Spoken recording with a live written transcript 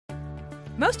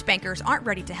Most bankers aren't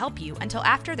ready to help you until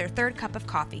after their third cup of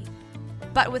coffee.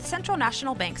 But with Central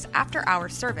National Bank's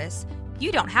after-hours service,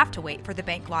 you don't have to wait for the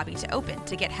bank lobby to open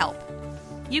to get help.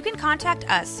 You can contact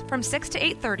us from 6 to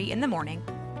 8:30 in the morning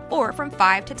or from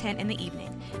 5 to 10 in the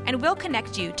evening, and we'll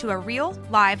connect you to a real,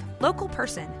 live, local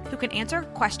person who can answer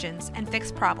questions and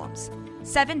fix problems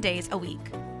 7 days a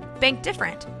week. Bank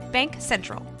different. Bank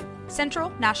Central. Central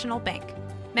National Bank.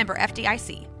 Member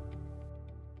FDIC.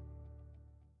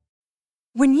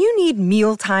 When you need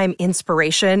mealtime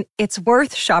inspiration, it's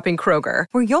worth shopping Kroger,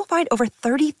 where you'll find over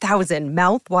 30,000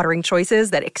 mouth-watering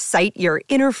choices that excite your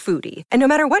inner foodie. And no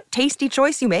matter what tasty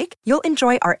choice you make, you'll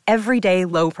enjoy our everyday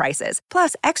low prices,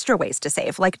 plus extra ways to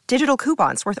save, like digital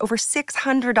coupons worth over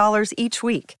 $600 each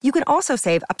week. You can also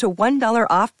save up to $1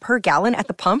 off per gallon at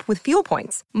the pump with fuel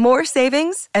points. More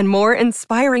savings and more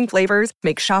inspiring flavors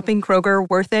make shopping Kroger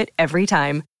worth it every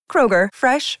time. Kroger,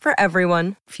 fresh for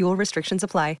everyone. Fuel restrictions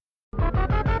apply.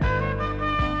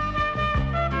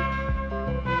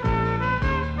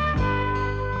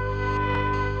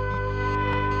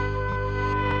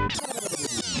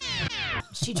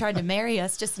 She tried to marry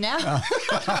us just now.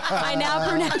 I now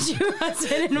pronounce you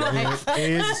husband and wife.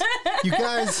 You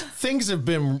guys, things have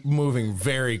been moving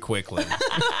very quickly.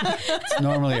 It's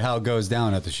normally how it goes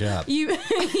down at the shop. You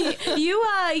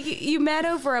met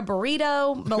over a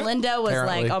burrito. Melinda was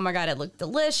Apparently. like, "Oh my god, it looked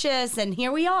delicious," and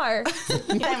here we are.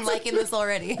 I'm liking this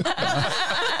already. All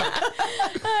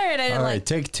right, I didn't like.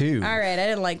 Take two. All right, I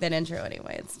didn't like that intro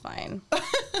anyway. It's fine.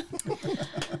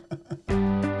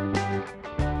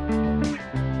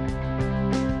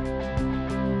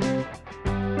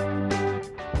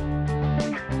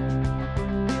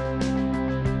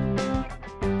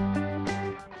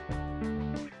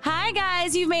 Hi,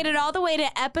 guys. You've made it all the way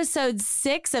to episode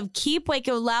 6 of Keep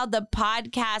Waco Loud, the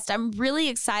podcast. I'm really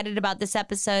excited about this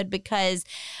episode because,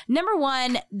 number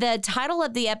one, the title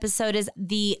of the episode is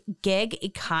The Gig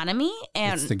Economy.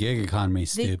 And It's the gig economy,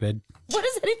 stupid. what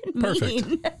does that even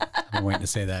mean? I've been waiting to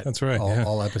say that. That's right, All, yeah.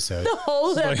 all episode. The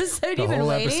whole episode The you've been whole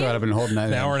waiting? episode I've been holding that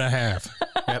An in. hour and a half.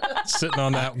 Yep. Sitting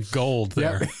on that gold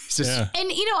there. Yep. It's just- Yeah.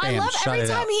 And, you know, I Bam, love shut every it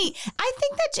time out. I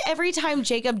think that every time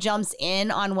Jacob jumps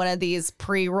in on one of these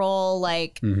pre-roll,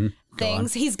 like,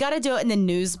 things, he's got to do it in the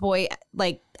newsboy,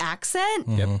 like, accent.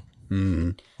 Yep.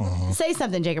 Say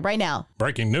something, Jacob, right now.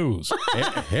 Breaking news.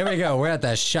 Here we go. We're at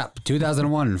the shop,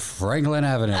 2001 Franklin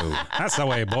Avenue. That's the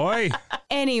way, boy.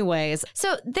 Anyways,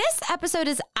 so this episode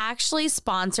is actually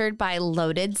sponsored by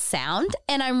Loaded Sound,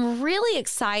 and I'm really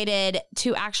excited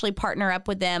to actually partner up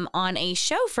with them on a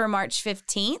show for March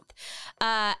 15th.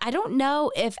 I don't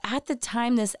know if at the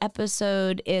time this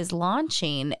episode is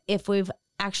launching, if we've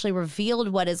actually revealed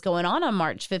what is going on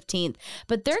March 15th,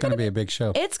 but they're It's going to be a big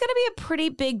show. It's going to be a pretty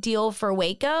big deal for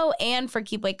Waco and for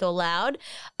Keep Waco Loud.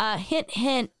 Hint,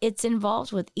 hint, it's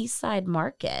involved with Eastside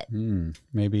Market.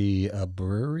 Maybe a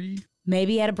brewery?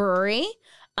 Maybe at a brewery.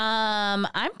 I'm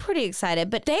pretty excited,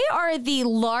 but they are the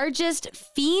largest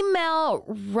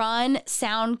female-run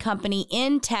sound company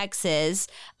in Texas.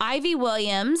 Ivy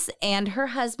Williams and her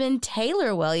husband,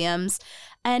 Taylor Williams,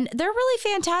 and they're really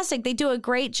fantastic. They do a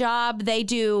great job. They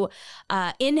do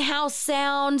in-house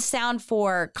sound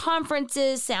for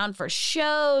conferences, sound for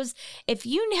shows. If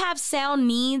you have sound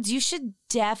needs, you should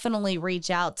definitely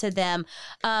reach out to them.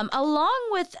 Along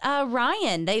with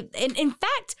Ryan, in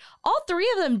fact, all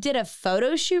three of them did a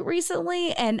photo shoot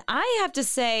recently, and I have to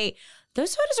say,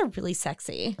 those photos are really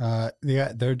sexy.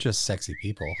 Yeah, they're just sexy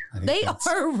people. I think They that's-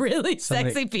 are really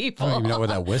somebody- sexy people. I don't even know where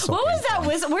that whistle What came was that from.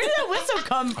 whistle? Where did that whistle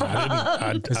come from?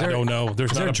 I there- don't know.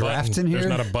 There's is not there a draft button. in There's here?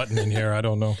 not a button in here. I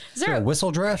don't know. Is Is there a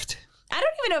whistle draft? I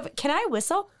don't even know. Can I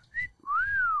whistle?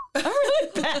 I'm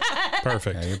really bad.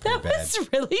 Perfect. Yeah, you're That pretty bad. was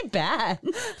really bad.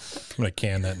 I'm going to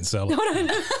can that and sell it.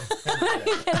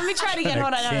 Let me try it again.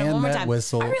 Hold on. Can One more that time.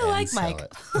 whistle I really and like sell Mike.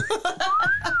 it.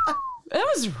 That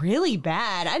was really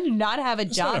bad. I do not have a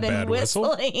not job a in bad whistle.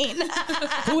 whistling.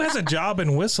 Who has a job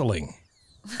in whistling?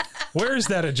 Where is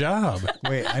that a job?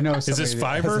 Wait, I know. this somebody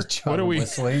that has Fiverr? a job What are we-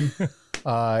 whistling?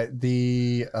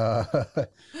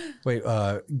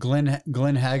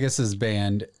 Glenn Haggis's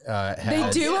band They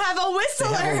has do have a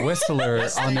whistler. a whistler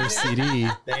on their CD.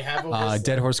 They have a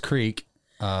Dead Horse Creek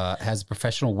has a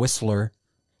professional whistler.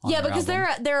 on Yeah, their because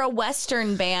album. they're a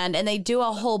Western band and they do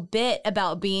a whole bit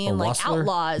about being A like wassler?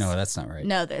 outlaws. No, that's not right.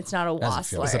 No, it's not a Doesn't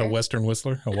feel- wassler. Is it a Western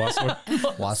whistler? A wassler?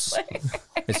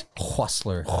 It's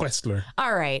Whistler. Whistler.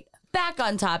 All right, back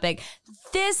on topic.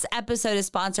 This episode is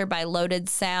sponsored by Loaded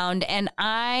Sound, and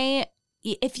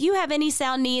if you have any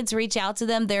sound needs, reach out to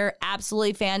them. They're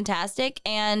absolutely fantastic,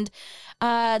 and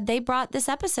they brought this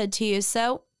episode to you,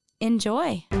 so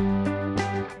enjoy.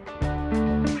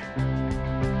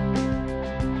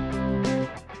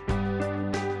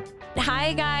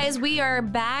 Hi, guys. We are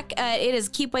back. It is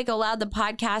Keep Waco Loud, the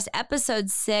podcast, episode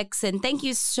 6. And thank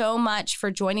you so much for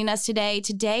joining us today.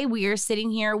 Today, we are sitting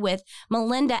here with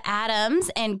Melinda Adams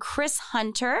and Chris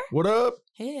Hunter. What up?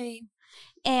 Hey.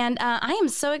 And I am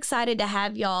so excited to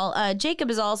have y'all. Jacob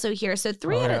is also here. So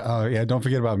three out of don't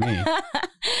forget about me.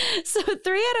 So 3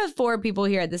 out of 4 people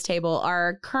here at this table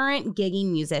are current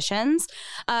gigging musicians.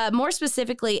 More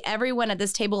specifically, everyone at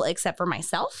this table except for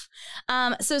myself.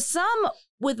 So some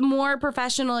with more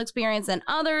professional experience than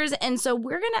others. And so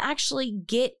we're going to actually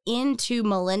get into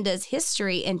Melinda's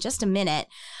history in just a minute.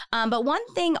 But one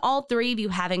thing all 3 of you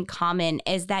have in common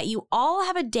is that you all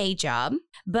have a day job,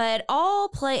 but all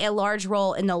play a large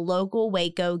role in the local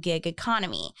Waco gig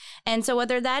economy. And so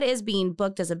whether that is being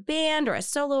booked as a band or a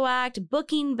solo act,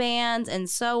 booking bands, and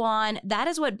so on, that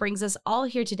is what brings us all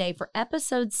here today for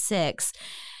episode 6,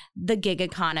 the gig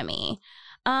economy.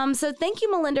 So thank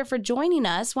you, Melinda, for joining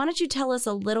us. Why don't you tell us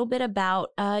a little bit about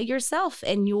yourself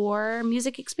and your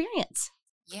music experience?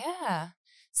 Yeah.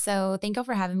 So thank you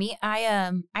for having me.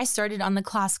 I started on the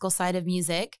classical side of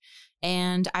music,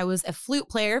 and I was a flute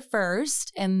player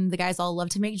first, and the guys all love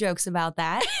to make jokes about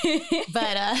that.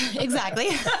 But exactly.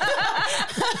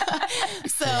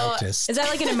 So is that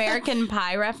like an American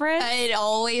Pie reference? It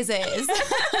always is.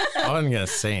 I wasn't going to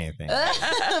say anything.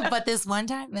 But this one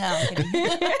time, no, I'm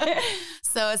kidding.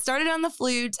 So I started on the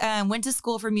flute, went to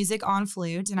school for music on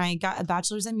flute, and I got a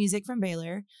bachelor's in music from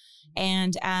Baylor.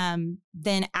 And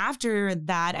then after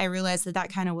that, I realized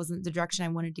that kind of wasn't the direction I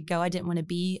wanted to go. I didn't want to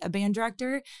be a band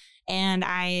director. And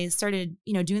I started,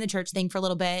 doing the church thing for a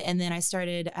little bit. And then I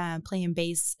started playing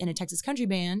bass in a Texas country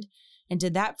band and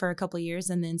did that for a couple of years,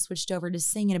 and then switched over to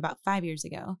singing about 5 years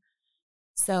ago.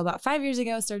 So about 5 years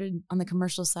ago, I started on the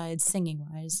commercial side singing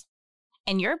wise.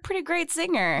 And you're a pretty great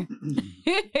singer.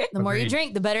 The more you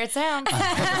drink, the better it sounds.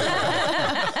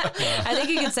 I think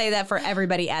you can say that for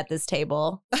everybody at this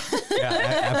table.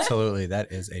 Yeah, absolutely.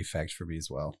 That is a fact for me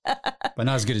as well. But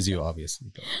not as good as you, obviously.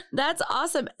 But. That's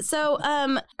awesome. So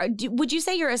would you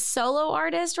say you're a solo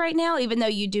artist right now, even though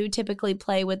you do typically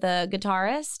play with a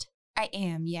guitarist? I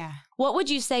am, yeah. What would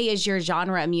you say is your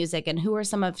genre of music, and who are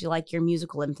some of like your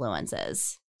musical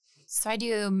influences? So I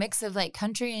do a mix of like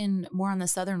country and more on the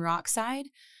Southern rock side.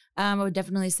 I would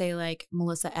definitely say like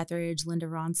Melissa Etheridge, Linda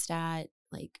Ronstadt,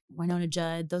 like Winona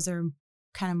Judd. Those are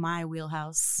kind of my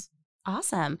wheelhouse.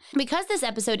 Awesome. Because this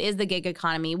episode is the gig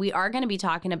economy, we are going to be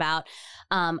talking about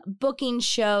booking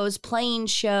shows, playing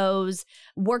shows,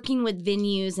 working with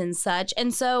venues and such.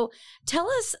 And so tell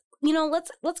us,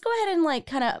 let's go ahead and like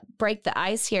kind of break the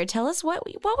ice here. Tell us what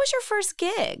was your first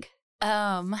gig?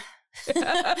 Well,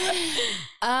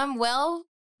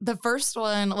 the first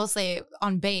one, we'll say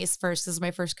on bass first, this is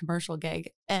my first commercial gig.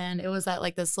 And it was at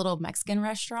like this little Mexican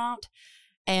restaurant.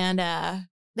 And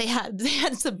they had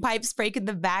some pipes break in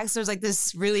the back. So there's like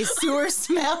this really sewer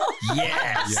smell.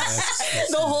 Yes.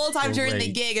 The whole time during great.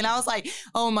 the gig. And I was like,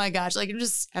 oh my gosh, like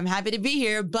I'm happy to be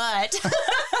here, but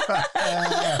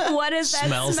what is that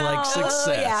Smells smell? like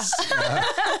success.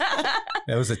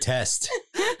 That was a test.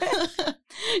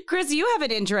 Chris, you have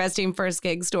an interesting first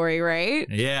gig story, right?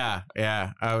 Yeah.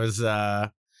 I was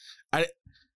I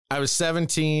was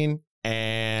 17,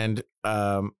 and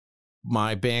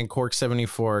my band Cork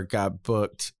 74 got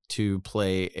booked to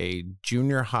play a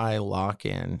junior high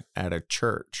lock-in at a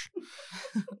church.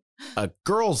 A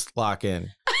girls lock-in.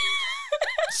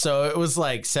 So it was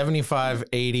like 75,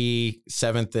 80,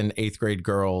 7th and 8th grade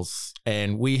girls.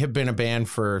 And we have been a band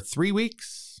for 3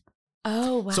 weeks.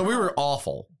 Oh, wow. So we were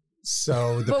awful.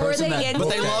 So the But were person they that in- booked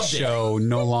But they that loved it. show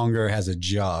no longer has a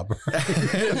job.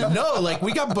 No, like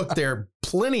we got booked there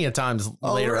plenty of times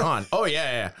later really? on. Oh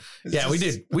yeah. Yeah, we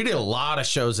did a lot of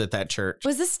shows at that church.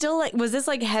 Was this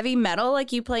like heavy metal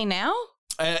like you play now?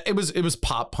 It was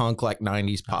pop punk, like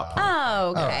 90s pop punk.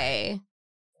 Oh, okay.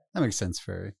 That makes sense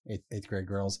for eighth grade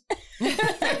girls.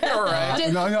 All right.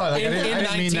 No, like, In I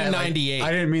didn't mean that. 1998.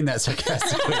 I didn't mean that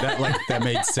sarcastically. That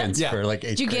made sense Yeah. for like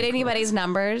 8th Did you get grade anybody's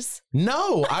numbers?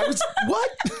 No, I was what?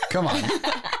 girls. Come on.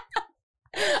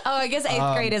 Oh, I guess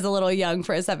 8th grade is a little young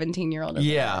for a 17-year-old.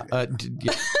 Yeah,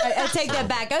 yeah. I take that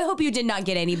back. I hope you did not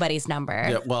get anybody's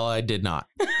number. Yeah, well, I did not.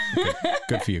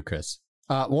 Good for you, Chris.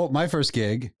 Well, my first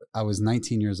gig, I was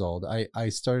 19 years old. I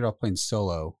started off playing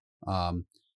solo.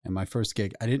 And my first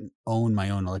gig, I didn't own my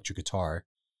own electric guitar.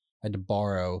 I had to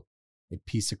borrow a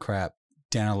piece of crap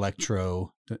Dan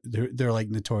Electro. They're like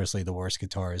notoriously the worst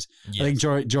guitars. Yes. I think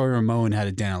Joey Ramone had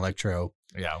a Dan Electro.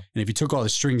 Yeah. And if you took all the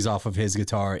strings off of his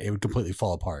guitar, it would completely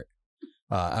fall apart.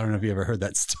 I don't know if you ever heard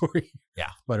that story. Yeah.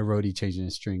 About a roadie changing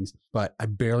his strings. But I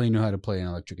barely knew how to play an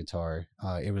electric guitar.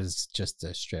 It was just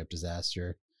a straight up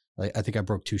disaster. I think I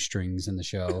broke 2 strings in the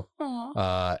show.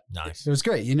 Nice. It was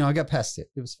great. You know, I got past it.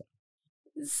 It was fun.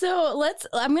 So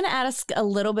I'm going to ask a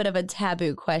little bit of a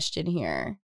taboo question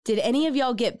here. Did any of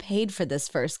y'all get paid for this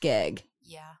first gig?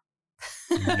 Yeah.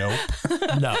 Nope.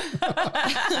 No.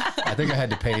 I think I had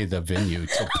to pay the venue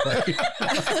to play.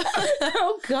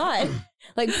 Oh, God.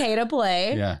 Like pay to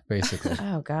play? Yeah, basically.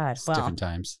 Oh, God. It's Well, different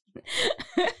times.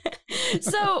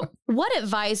 so what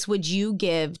advice would you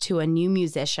give to a new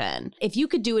musician? If you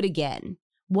could do it again,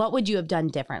 what would you have done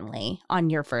differently on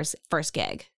your first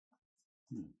gig?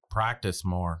 Practice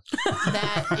more.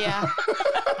 That, yeah.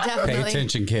 Definitely. Pay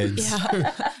attention, kids.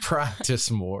 Yeah.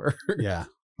 Practice more. Yeah,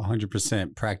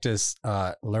 100%. Practice.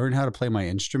 Learn how to play my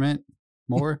instrument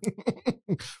more.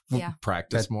 Yeah.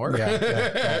 Practice That- more. yeah,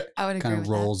 that I would agree kind with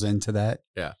of rolls into that.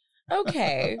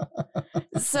 Okay.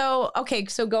 So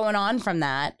going on from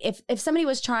that, if somebody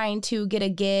was trying to get a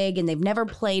gig and they've never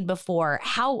played before,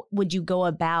 how would you go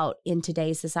about in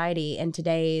today's society and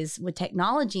today's with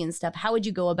technology and stuff, how would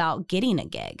you go about getting a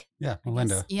gig? Yeah,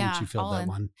 Melinda, why yeah, don't you fill all that in.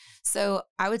 one? So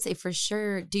I would say for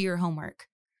sure, do your homework.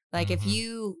 Like if Mhm.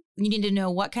 you need to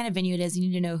know what kind of venue it is, you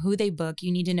need to know who they book,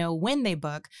 you need to know when they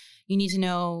book, you need to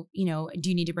know, do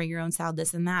you need to bring your own sound,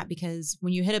 this and that? Because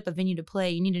when you hit up a venue to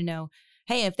play, you need to know,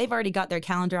 hey, if they've already got their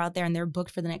calendar out there and they're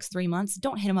booked for the next 3 months,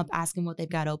 don't hit them up asking what they've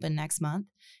got open next month.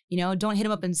 Don't hit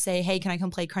them up and say, hey, can I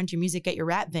come play country music at your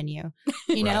rap venue?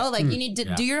 Right. Like you need to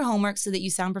Yeah. do your homework so that you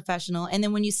sound professional. And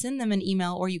then when you send them an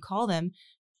email or you call them,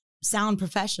 sound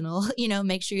professional,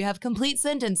 make sure you have complete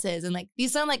sentences. And like,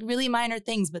 these sound like really minor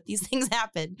things, but these things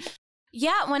happen.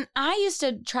 Yeah, when I used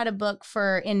to try to book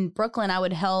in Brooklyn, I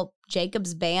would help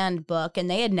Jacob's band book, and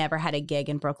they had never had a gig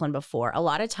in Brooklyn before. A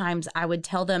lot of times I would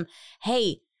tell them,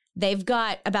 hey, they've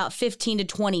got about 15 to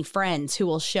 20 friends who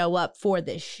will show up for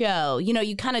this show.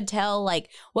 You kind of tell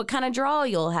like what kind of draw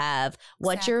you'll have,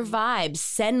 what's your vibe,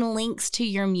 send links to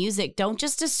your music. Don't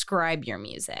just describe your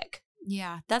music.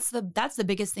 Yeah, that's the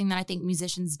biggest thing that I think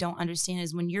musicians don't understand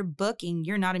is when you're booking,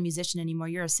 you're not a musician anymore.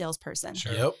 You're a salesperson.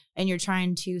 Sure. Yep. And you're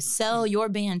trying to sell your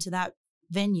band to that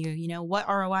venue. What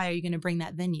ROI are you going to bring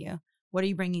that venue? What are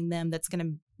you bringing them that's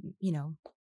going to,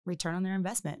 return on their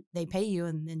investment? They pay you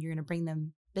and then you're going to bring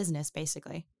them business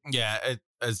basically. Yeah.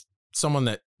 As someone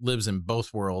that lives in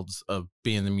both worlds of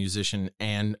being the musician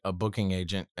and a booking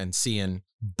agent and seeing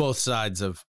both sides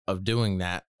of doing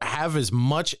that, have as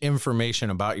much information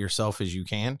about yourself as you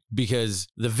can, because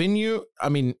the venue, I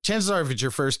mean, chances are if it's your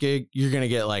first gig, you're going to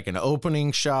get like an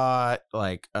opening shot,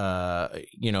 like,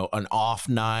 an off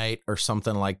night or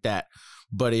something like that.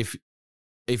 But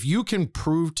if you can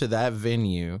prove to that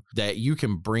venue that you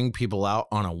can bring people out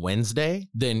on a Wednesday,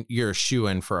 then you're a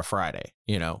shoo-in for a Friday,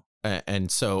 And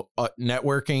so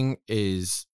networking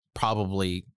is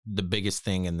probably the biggest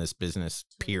thing in this business,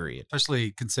 period.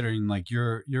 Especially considering like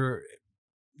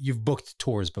you've booked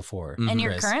tours before. And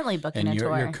you're Chris, currently booking and a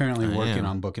tour. you're currently I working am.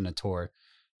 on booking a tour.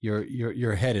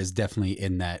 Your head is definitely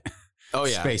in that Oh,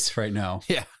 yeah. space right now.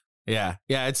 Yeah.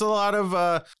 It's a lot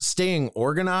of staying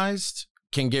organized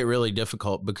can get really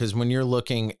difficult, because when you're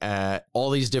looking at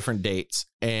all these different dates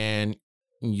and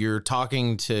you're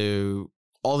talking to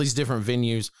all these different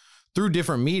venues through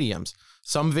different mediums.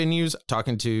 Some venues I'm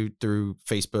talking to through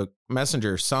Facebook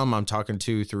Messenger, some I'm talking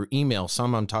to through email,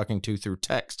 some I'm talking to through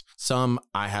text, some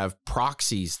I have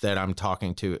proxies that I'm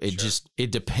talking to.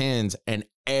 It depends, and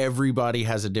everybody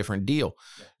has a different deal.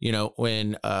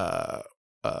 When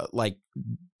like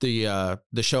the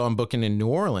show I'm booking in New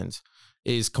Orleans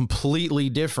is completely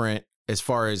different as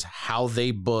far as how they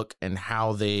book and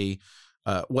how they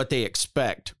what they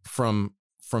expect from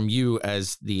you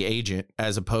as the agent,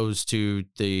 as opposed to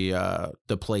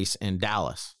the place in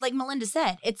Dallas. Like Melinda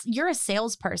said, you're a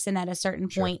salesperson at a certain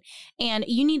point, and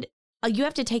you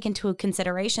have to take into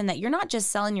consideration that you're not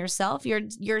just selling yourself,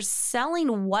 you're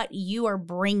selling what you are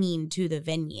bringing to the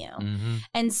venue. Mm-hmm.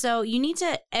 And so you need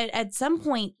to, at some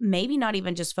point, maybe not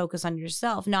even just focus on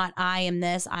yourself, not I am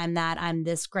this, I'm that, I'm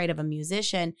this great of a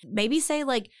musician. Maybe say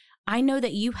like, I know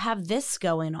that you have this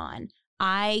going on.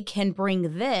 I can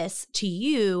bring this to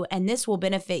you and this will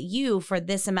benefit you for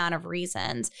this amount of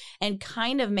reasons, and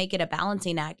kind of make it a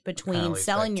balancing act between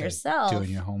selling yourself.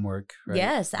 Doing your homework. Right?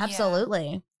 Yes,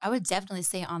 absolutely. I would definitely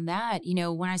say on that,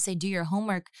 when I say do your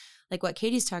homework, like what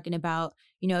Katie's talking about,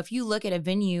 if you look at a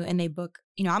venue and they book,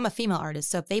 I'm a female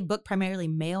artist. So if they book primarily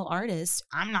male artists,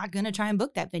 I'm not going to try and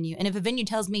book that venue. And if a venue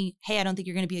tells me, hey, I don't think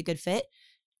you're going to be a good fit,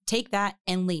 take that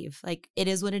and leave. Like, it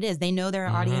is what it is. They know their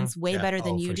audience way better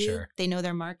than you do. Sure. They know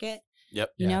their market. Yep.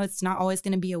 It's not always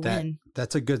going to be a win.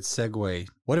 That's a good segue.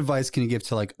 What advice can you give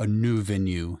to like a new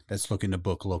venue that's looking to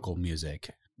book local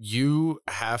music? You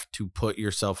have to put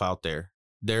yourself out there.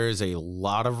 There is a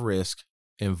lot of risk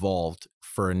involved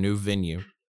for a new venue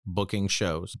booking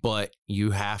shows, but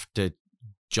you have to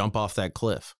jump off that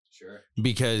cliff. Sure.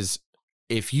 Because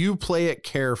if you play it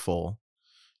careful,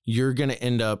 you're going to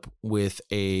end up with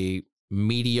a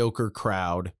mediocre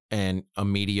crowd and a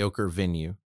mediocre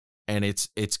venue, and it's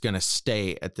going to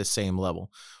stay at the same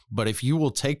level. But if you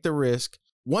will take the risk,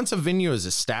 once a venue is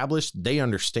established, they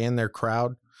understand their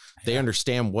crowd. They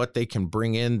understand what they can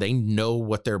bring in. They know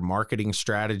what their marketing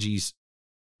strategies,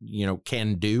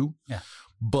 can do. Yeah.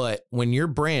 But when you're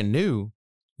brand new,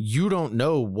 you don't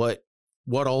know what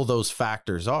all those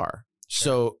factors are. Sure.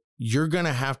 So you're going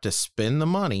to have to spend the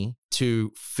money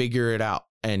to figure it out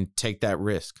and take that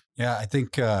risk. Yeah, I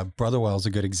think Brotherwell is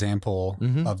a good example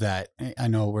of that. I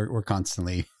know we're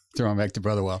constantly throwing back to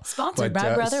Brotherwell. Sponsored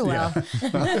by Brotherwell.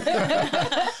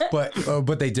 Yeah.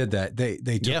 But they did that.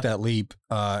 They took that leap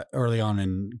early on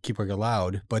in Keep Working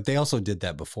Loud, but they also did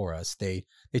that before us. They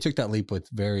took that leap with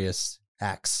various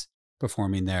acts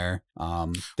performing there.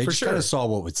 They just kind of saw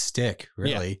what would stick,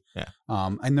 really. Yeah.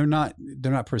 And they're not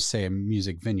per se a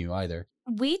music venue either.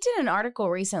 We did an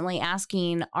article recently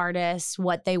asking artists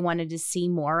what they wanted to see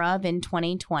more of in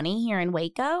 2020 here in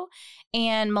Waco.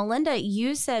 And Melinda,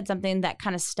 you said something that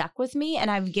kind of stuck with me, and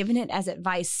I've given it as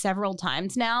advice several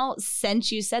times now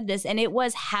since you said this, and it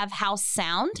was have house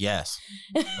sound. Yes.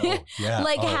 Oh, yeah.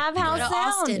 Have house Go to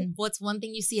sound. Austin. What's one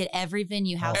thing you see at every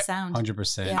venue? House sound.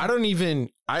 100%. Yeah.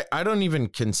 I don't even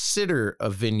consider a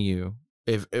venue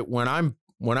when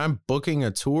I'm booking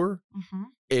a tour, Mm-hmm.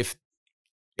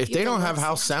 if they don't have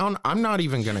house sound, I'm not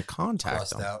even going to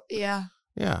contact them. Out. Yeah.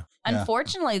 Yeah.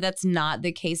 Unfortunately, that's not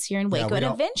the case here in Yeah, Waco. we and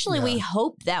don't- eventually we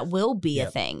hope that will be a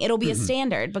thing. It'll be a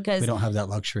standard because We don't have that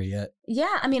luxury yet.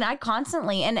 yeah, I mean, I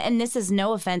constantly, and this is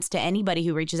no offense to anybody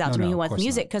who reaches out to me who of wants course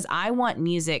music, because I want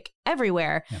music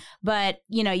everywhere. Yeah. But,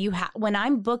 when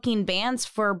I'm booking bands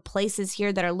for places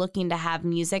here that are looking to have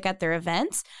music at their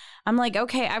events, I'm like,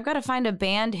 okay, I've got to find a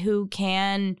band who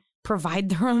can provide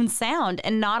their own sound.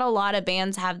 And not a lot of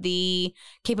bands have the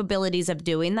capabilities of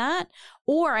doing that.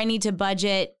 Or I need to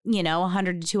budget,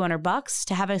 $100 to $200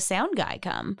 to have a sound guy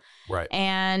come. Right.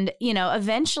 And,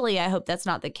 eventually I hope that's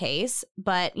not the case,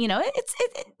 but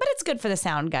it's good for the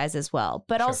sound guys as well.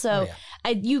 But also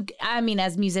as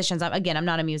musicians, I'm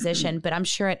not a musician, but I'm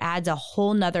sure it adds a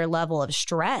whole nother level of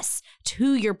stress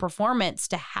to your performance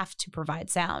to have to provide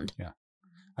sound. Yeah.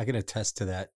 I can attest to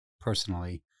that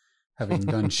personally, having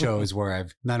done shows where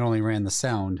I've not only ran the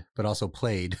sound, but also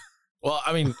played. Well,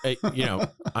 I mean,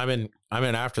 I'm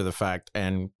in after the fact,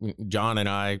 and John and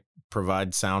I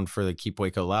provide sound for the Keep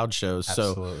Waco Loud shows.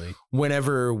 Absolutely. So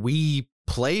whenever we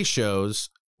play shows,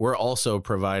 we're also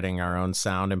providing our own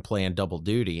sound and playing double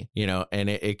duty, and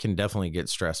it can definitely get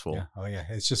stressful. Yeah. Oh yeah.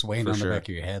 It's just weighing For on sure. the back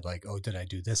of your head. Like, oh, did I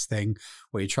do this thing?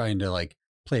 Where you're trying to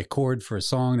play a chord for a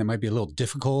song that might be a little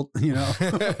difficult,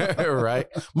 Right.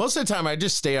 Most of the time I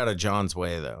just stay out of John's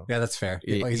way though. Yeah, that's fair.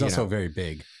 Y- He's you also know. very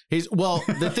big.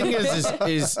 The thing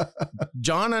is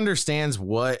John understands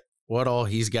what all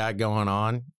he's got going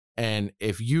on. And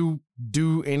if you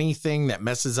do anything that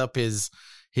messes up his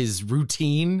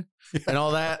routine and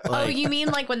all that, Oh, you mean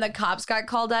like when the cops got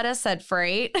called at us at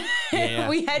Freight? Yeah.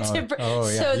 We had to. Oh,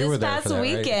 yeah. So You were this there past for that,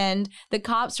 right? weekend, the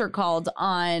cops were called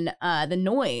on the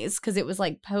noise because it was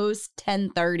like post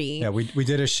 10:30. Yeah, we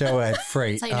did a show at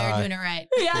Freight. That's how you know you're doing it right.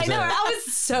 Yeah, I Was know. it- I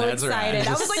was so That's right. excited. I It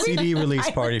was was a like, CD release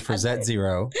I party for forgot. Zet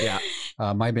Zero. Yeah.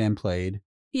 My band played.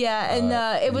 Yeah, and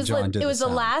it and was John like, did it the was the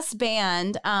sound. last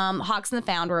band. Hawks and the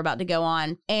Found were about to go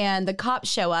on, and the cops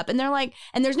show up, and they're like,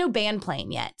 and there's no band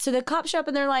playing yet. So the cops show up,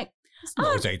 and they're like,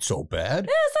 "Oh, It ain't so bad.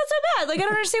 yeah, it's not so bad. Like I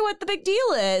don't understand what the big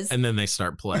deal is." And then they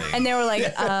start playing. And they were like,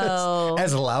 Yes. "Oh."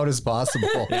 As loud as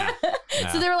possible. Yeah.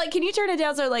 So they were like, "Can you turn it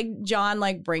down?" So like John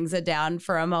like brings it down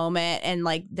for a moment, and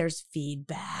like there's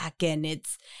feedback, and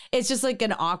it's just like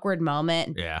an awkward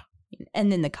moment. Yeah.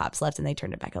 And then the cops left and they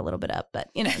turned it back a little bit up, but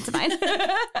it's fine.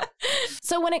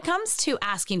 So when it comes to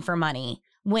asking for money,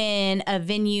 when a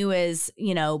venue is,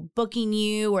 booking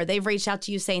you or they've reached out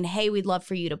to you saying, "Hey, we'd love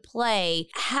for you to play,"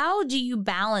 how do you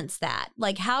balance that?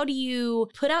 Like, how do you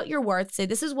put out your worth, say,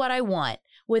 "This is what I want,"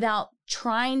 without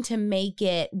trying to make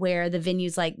it where the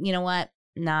venue's like, "You know what?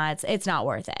 Nah, it's not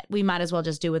worth it. We might as well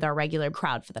just do with our regular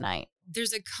crowd for the night."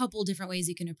 There's a couple different ways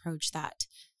you can approach that.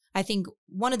 I think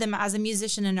one of them, as a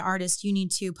musician and an artist, you need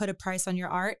to put a price on your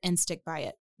art and stick by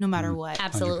it, no matter what.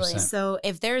 Absolutely. 100%. So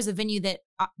if there is a venue that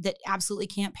absolutely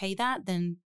can't pay that,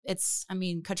 then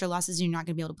cut your losses. You're not going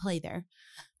to be able to play there.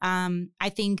 I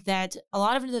think that a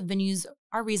lot of the venues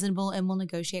are reasonable and will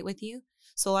negotiate with you.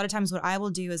 So a lot of times what I will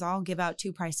do is I'll give out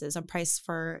two prices. A price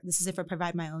for, this is if I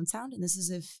provide my own sound, and this is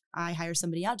if I hire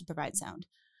somebody out to provide sound.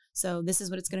 So this is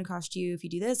what it's going to cost you if you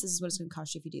do this. This is what it's going to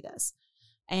cost you if you do this.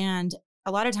 And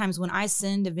a lot of times when I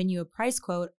send a venue a price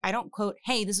quote, I don't quote,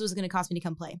 hey, this is what's going to cost me to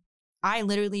come play. I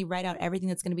literally write out everything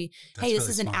that's going to be, hey, this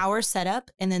is an hour setup,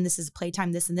 and then this is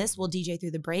playtime, this and this. We'll DJ through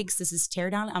the breaks. This is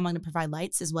teardown. I'm going to provide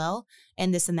lights as well,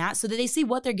 and this and that, so that they see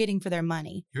what they're getting for their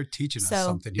money. You're teaching us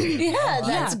something here. Yeah,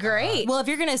 that's great. Well, if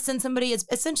you're going to send somebody, it's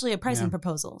essentially a pricing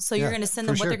proposal. So you're going to send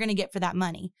them what they're going to get for that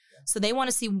money. So they want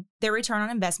to see their return on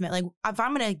investment. Like, if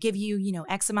I'm going to give you,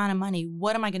 X amount of money,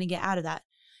 what am I going to get out of that?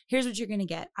 Here's what you're going to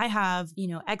get. I have,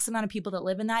 X amount of people that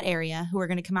live in that area who are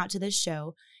going to come out to this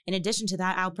show. In addition to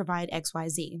that, I'll provide X, Y,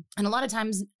 Z. And a lot of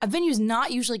times a venue is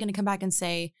not usually going to come back and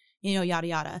say, yada,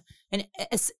 yada. And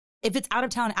if it's out of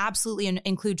town, absolutely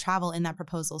include travel in that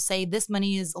proposal. Say this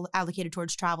money is allocated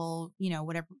towards travel,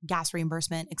 whatever, gas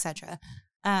reimbursement, etc.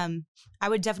 I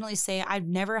would definitely say I've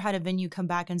never had a venue come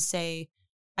back and say,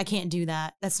 I can't do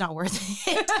that. That's not worth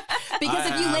it.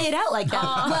 Because if you lay it out like that,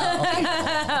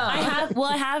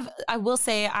 I will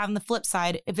say on the flip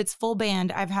side, if it's full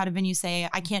band, I've had a venue say,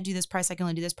 I can't do this price. I can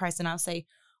only do this price. And I'll say,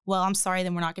 well, I'm sorry,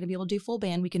 then we're not going to be able to do full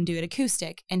band. We can do it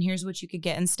acoustic. And here's what you could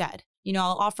get instead.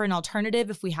 I'll offer an alternative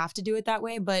if we have to do it that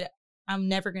way, but I'm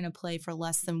never going to play for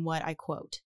less than what I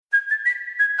quote.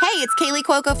 Hey, it's Kaylee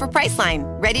Cuoco for Priceline.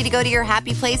 Ready to go to your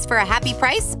happy place for a happy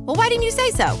price? Well, why didn't you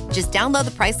say so? Just download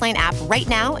the Priceline app right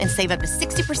now and save up to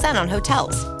 60% on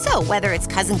hotels. So whether it's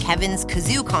Cousin Kevin's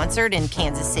Kazoo Concert in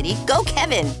Kansas City, go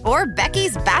Kevin, or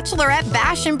Becky's Bachelorette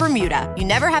Bash in Bermuda, you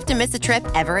never have to miss a trip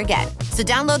ever again. So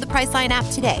download the Priceline app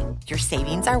today. Your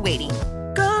savings are waiting.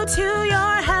 Go to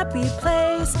your happy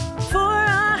place for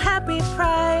a happy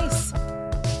price.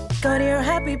 Go to your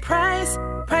happy price,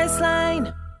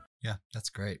 Priceline. Yeah, that's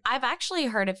great. I've actually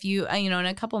heard a few, in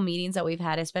a couple meetings that we've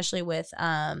had, especially with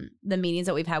the meetings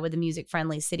that we've had with the Music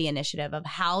Friendly City Initiative, of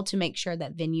how to make sure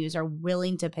that venues are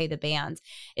willing to pay the bands,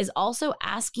 is also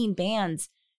asking bands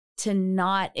to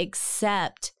not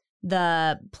accept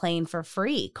the playing for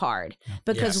free card.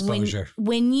 Because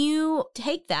when you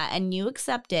take that and you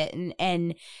accept it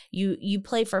and you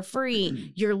play for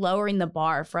free, you're lowering the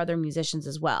bar for other musicians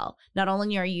as well. Not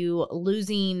only are you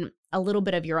losing a little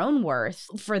bit of your own worth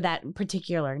for that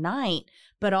particular night,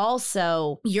 but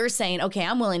also you're saying, okay,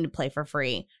 I'm willing to play for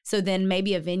free. So then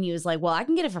maybe a venue is like, well, I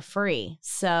can get it for free.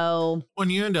 So when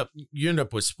you end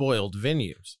up with spoiled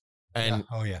venues, and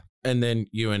and then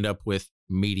you end up with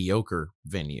mediocre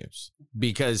venues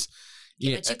because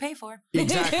get what you pay for.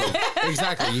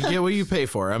 Exactly. You get what you pay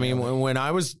for. I mean, when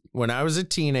I was a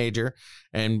teenager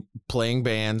and playing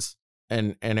bands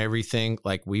and everything,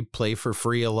 like, we play for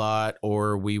free a lot,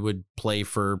 or we would play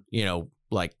for,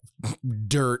 like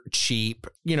dirt cheap,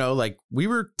 like, we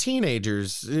were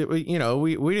teenagers, we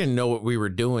didn't know what we were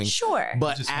doing. Sure.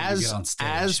 But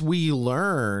as we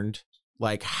learned,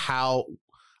 like, how,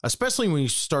 especially when you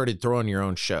started throwing your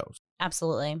own shows.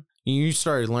 Absolutely. You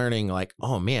started learning, like,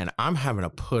 oh man, I'm having to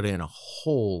put in a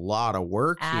whole lot of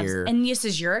work here. And this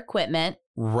is your equipment.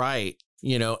 Right.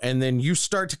 And then you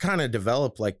start to kind of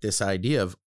develop like this idea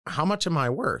of, how much am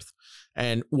I worth?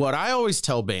 And what I always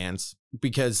tell bands,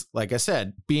 because like I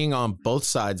said, being on both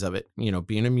sides of it,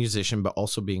 being a musician, but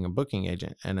also being a booking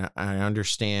agent. And I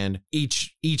understand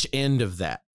each end of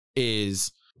that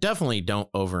is, definitely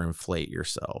don't overinflate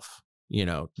yourself.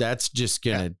 That's just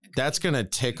that's gonna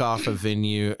tick off a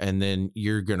venue, and then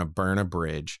you're gonna burn a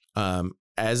bridge.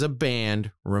 As a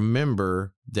band,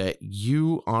 remember that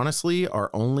you honestly are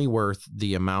only worth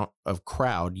the amount of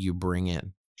crowd you bring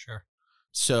in. Sure.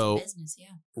 So business,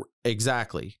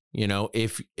 exactly.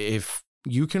 If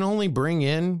you can only bring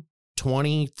in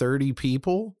 20, 30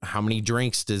 people, how many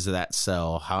drinks does that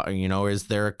sell? How, is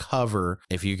there a cover?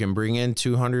 If you can bring in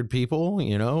 200 people,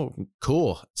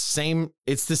 cool.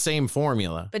 It's the same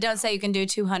formula. But don't say you can do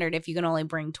 200 if you can only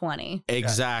bring 20.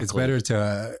 Exactly. It's better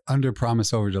to under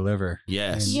promise, over deliver.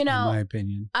 Yes. In my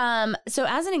opinion. So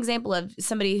as an example of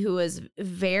somebody who was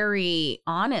very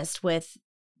honest with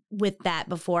that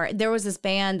before, there was this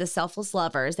band, the Selfless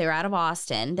Lovers. They were out of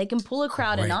Austin. They can pull a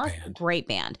crowd in Austin. Great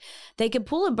band. They could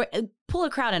pull a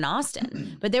crowd in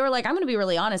Austin, but they were like, I'm going to be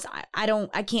really honest.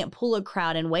 I can't pull a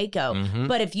crowd in Waco. Mm-hmm.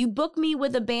 But if you book me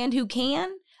with a band who can,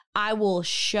 I will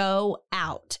show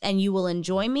out and you will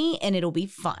enjoy me and it'll be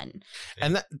fun.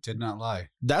 And that did not lie.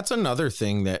 That's another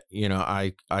thing that,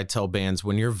 I tell bands,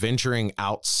 when you're venturing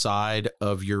outside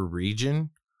of your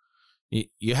region,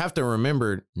 you have to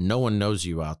remember, no one knows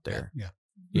you out there.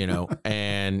 Yeah.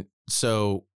 And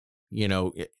so,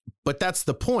 but that's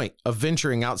the point of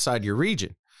venturing outside your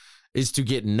region, is to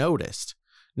get noticed.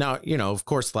 Now, of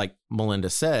course, like Melinda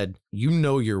said,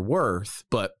 your worth,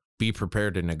 but be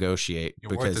prepared to negotiate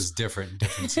Your worth is different in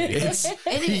different cities.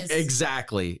 It is.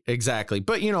 Exactly.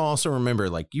 But, also remember,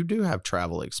 like, you do have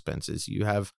travel expenses.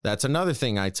 That's another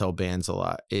thing I tell bands a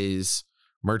lot is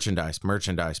merchandise.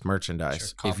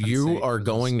 Sure, If you are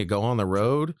going to go on the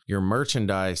road, your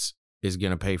merchandise is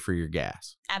going to pay for your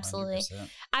gas. Absolutely. 100%.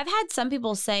 I've had some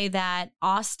people say that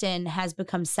Austin has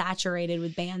become saturated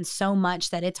with bands so much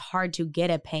that it's hard to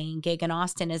get a paying gig in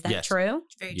Austin. Is that Yes. true?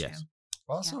 Very Yes. true.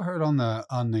 I also heard on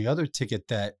the other ticket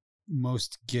that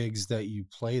most gigs that you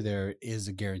play there is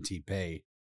a guaranteed pay.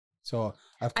 So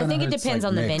I think it depends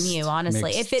on the venue,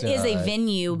 honestly. If it is a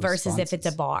venue versus if it's a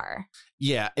responses. bar.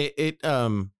 Yeah.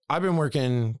 I've been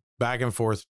working back and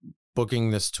forth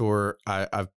booking this tour.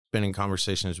 I've been in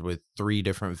conversations with 3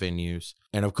 different venues.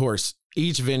 And of course,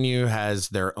 each venue has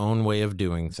their own way of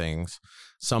doing things.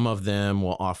 Some of them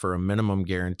will offer a minimum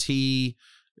guarantee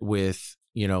with,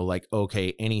 like,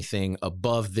 okay, anything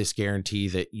above this guarantee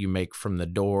that you make from the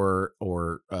door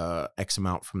or X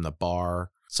amount from the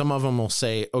bar. Some of them will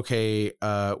say, okay,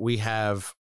 we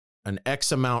have an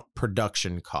X amount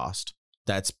production cost.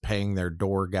 That's paying their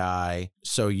door guy.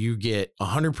 So you get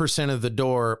 100% of the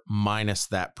door minus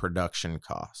that production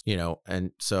cost,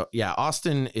 And so, yeah,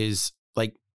 Austin is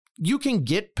like, you can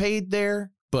get paid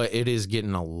there, but it is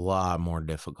getting a lot more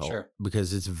difficult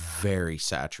because it's very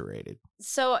saturated.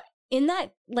 So in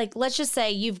that, like, let's just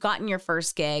say you've gotten your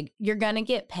first gig, you're going to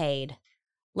get paid.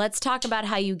 Let's talk about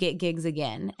how you get gigs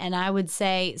again. And I would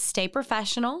say stay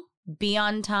professional, be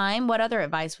on time. What other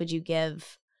advice would you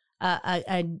give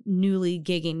a newly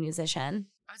gigging musician?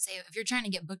 I would say if you're trying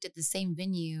to get booked at the same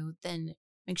venue, then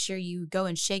make sure you go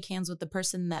and shake hands with the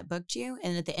person that booked you.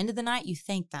 And at the end of the night, you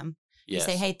thank them. Yes.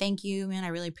 You say, hey, thank you, man. I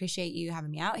really appreciate you having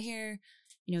me out here.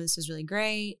 This is really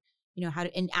great.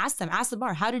 And ask the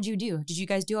bar, how did you do? Did you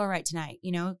guys do all right tonight?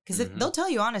 Because they'll tell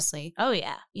you honestly. Oh,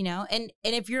 yeah. And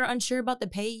if you're unsure about the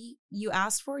pay you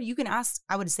asked for, you can ask,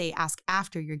 I would say ask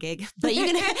after your gig, but you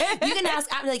can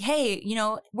ask after, like, hey,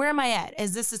 where am I at?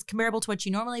 Is this comparable to what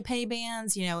you normally pay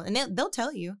bands? And they'll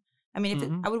tell you. I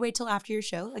mean, I would wait till after your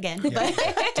show again. Yeah,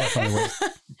 definitely wait.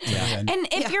 Yeah. And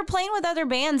if you're playing with other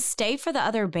bands, stay for the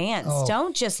other bands.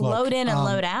 Don't just load in and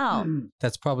load out.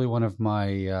 That's probably one of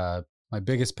my my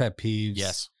biggest pet peeves.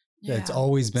 Yes. It's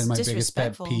always been my biggest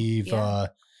pet peeve. Yeah.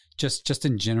 Just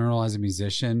in general as a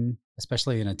musician,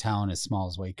 especially in a town as small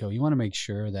as Waco, you want to make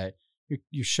sure that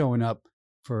you're showing up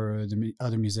for the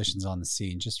other musicians on the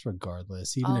scene, just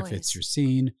regardless, even if it's your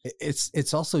scene.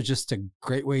 It's also just a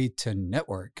great way to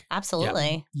network.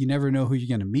 Absolutely. You never know who you're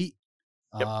going to meet.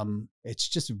 Yep. It's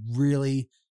just really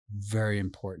very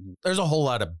important. There's a whole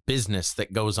lot of business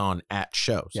that goes on at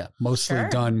shows. Yeah, mostly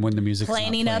done when the music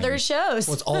planning other shows.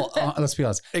 Well, it's all let's be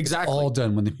honest. Exactly. It's all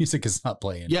done when the music is not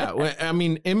playing. Yeah, I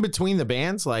mean, in between the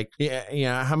bands, like,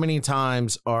 how many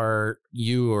times are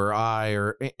you or I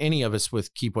or any of us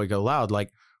with Keep Waco Loud,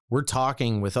 like, we're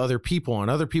talking with other people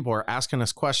and other people are asking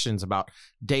us questions about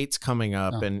dates coming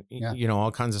up and,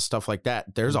 all kinds of stuff like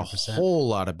that. There's 100%. A whole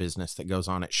lot of business that goes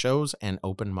on at shows and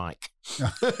open mic.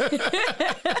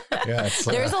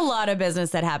 There's a lot of business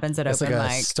that happens at open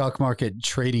like mic. A stock market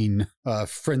trading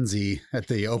frenzy at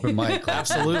the open mic.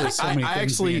 Absolutely. So many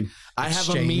I have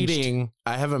a meeting.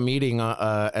 I have a meeting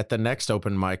at the next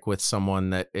open mic with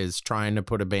someone that is trying to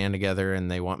put a band together, and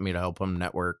they want me to help them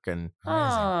network and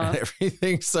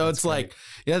everything. So it's great.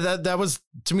 Like, that was,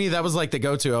 to me, that was like the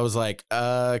go-to. I was like,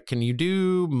 can you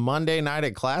do Monday night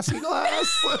at Classy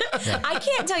Glass? I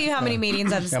can't tell you how many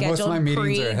meetings I've scheduled. Most of my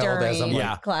meetings are held as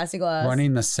I'm Classy Glass,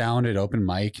 running the sound at open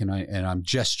mic, and I'm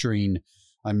gesturing.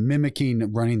 I'm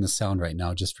mimicking running the sound right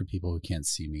now just for people who can't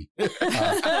see me.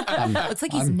 Looks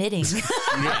like he's knitting.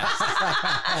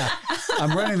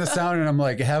 I'm running the sound and I'm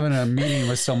like having a meeting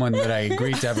with someone that I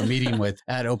agreed to have a meeting with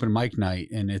at open mic night.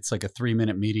 And it's like a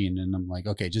 3-minute meeting. And I'm like,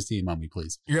 okay, just email me,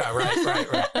 please. Yeah,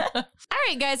 right. All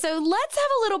right, guys. So let's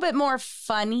have a little bit more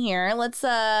fun here. Let's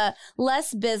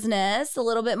less business, a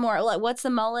little bit more like, what's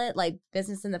the mullet? Like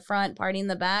business in the front, party in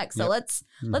the back. So let's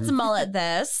mullet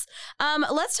this.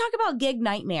 Let's talk about gig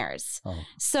nightmares.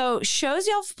 So shows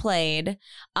y'all have played,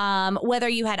 whether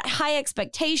you had high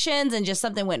expectations and just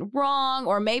something went wrong,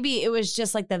 or maybe it was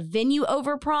just like the venue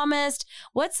overpromised.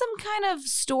 What's some kind of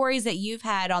stories that you've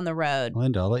had on the road?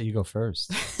 Linda, I'll let you go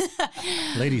first.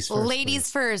 Ladies first.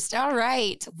 Ladies first. All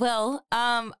right. Well,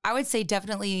 I would say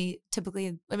definitely,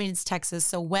 typically, I mean, it's Texas,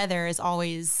 so weather is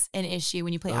always an issue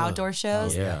when you play outdoor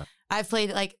shows. Yeah. I've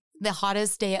played like the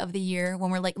hottest day of the year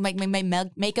when we're like my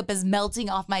makeup is melting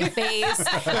off my face.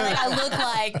 And, like, I look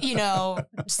like, you know,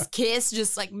 just Kiss,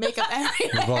 just like makeup everywhere.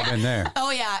 We've all been there.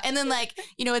 Oh yeah. And then like,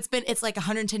 you know, it's like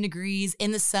 110 degrees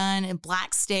in the sun and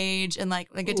black stage. And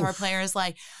like the guitar player is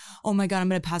like, oh my God, I'm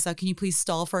going to pass out. Can you please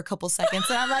stall for a couple seconds?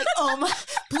 And I'm like, oh my,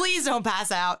 please don't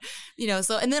pass out. You know,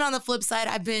 so, and then on the flip side,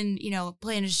 I've been, you know,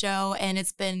 playing a show and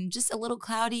it's been just a little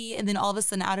cloudy. And then all of a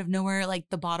sudden out of nowhere,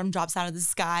 like the bottom drops out of the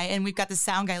sky and we've got the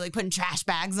sound guy like putting trash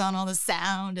bags on all the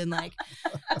sound and like,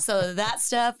 so that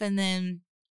stuff. And then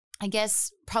I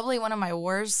guess probably one of my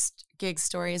worst gig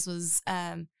stories was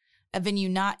a venue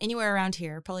not anywhere around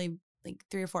here, probably like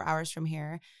 3 or 4 hours from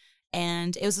here.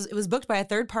 And it was booked by a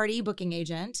third party booking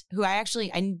agent who I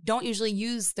don't usually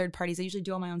use third parties. I usually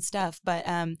do all my own stuff. But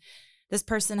this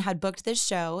person had booked this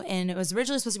show and it was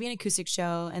originally supposed to be an acoustic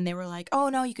show. And they were like, oh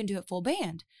no, you can do it full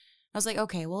band. I was like,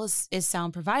 okay, well, is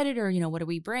sound provided or, you know, what do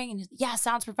we bring? And yeah,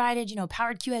 sound's provided, you know,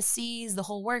 powered QSCs, the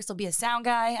whole works. There'll be a sound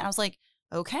guy. And I was like,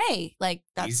 okay, like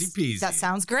Easy peasy. That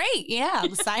sounds great. Yeah,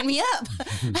 sign me up.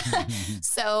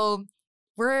 So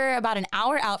we're about an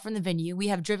hour out from the venue. We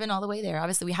have driven all the way there.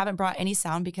 Obviously, we haven't brought any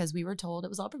sound because we were told it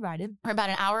was all provided. We're about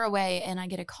an hour away, and I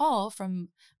get a call from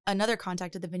another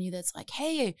contact at the venue that's like,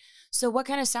 hey, so what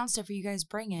kind of sound stuff are you guys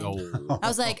bringing? Oh. I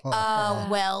was like,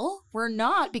 well, we're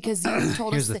not because you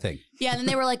told Here's us. the thing. Yeah, and then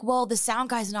they were like, well, the sound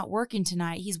guy's not working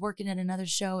tonight. He's working at another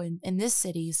show in this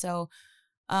city, so...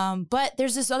 but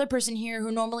there's this other person here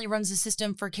who normally runs the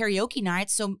system for karaoke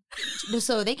nights, so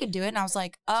they could do it. And I was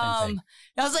like, I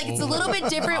was like, it's a little bit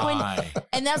different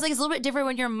and I was like, it's a little bit different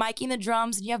when you're miking the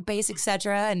drums and you have bass,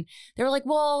 etc. And they were like,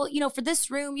 well, you know, for this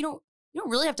room, you don't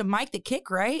really have to mic the kick,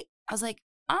 right? I was like,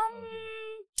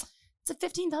 it's a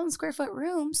 15,000 square foot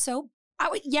room, so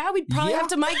we'd probably have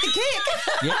to mic the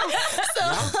kick. So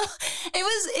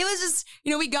it was just,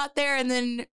 you know, we got there and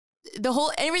then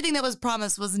everything that was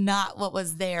promised was not what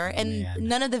was there. And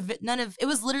none of it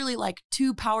was literally like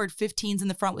 2 powered 15s in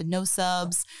the front with no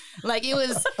subs. Like it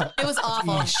was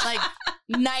awful, like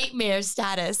nightmare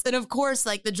status. And of course,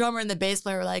 like the drummer and the bass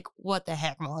player were like, what the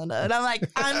heck, Melinda? And I'm like,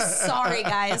 I'm sorry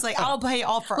guys. Like I'll pay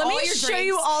all for all your drinks. Let me show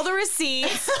you all the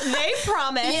receipts. They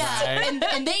promised. Yeah.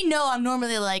 And they know I'm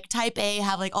normally like type A,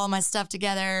 have like all my stuff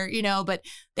together, you know, but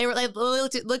they were like,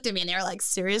 looked at me and they were like,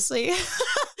 seriously?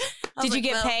 Did you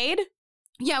get paid?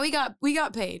 Yeah, we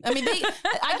got paid. I mean,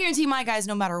 I guarantee my guys,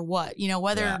 no matter what, you know,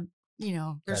 whether, you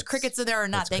know, there's crickets in there or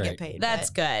not, they get paid.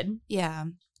 That's good. Yeah.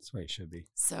 That's the way it should be.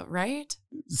 So, right?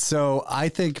 So I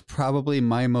think probably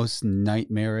my most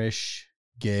nightmarish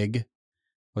gig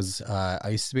was I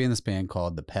used to be in this band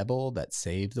called The Pebble That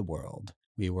Saved the World.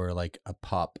 We were like a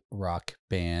pop rock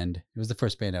band. It was the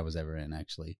first band I was ever in,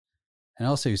 actually. And I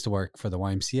also used to work for the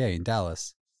YMCA in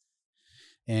Dallas.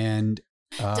 And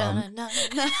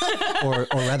or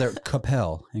rather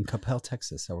Coppell in Coppell,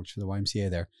 Texas. I worked for the YMCA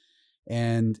there.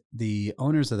 And the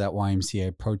owners of that YMCA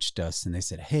approached us and they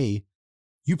said, hey,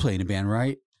 you play in a band,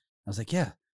 right? I was like,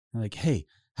 yeah. They're like, hey,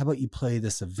 how about you play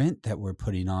this event that we're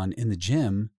putting on in the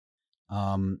gym?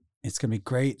 It's going to be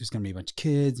great. There's going to be a bunch of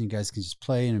kids and you guys can just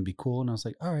play and it'd be cool. And I was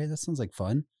like, all right, that sounds like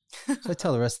fun. So I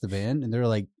tell the rest of the band and they're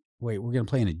like, wait, we're going to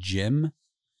play in a gym?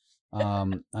 I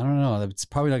don't know. It's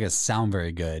probably not going to sound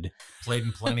very good. Played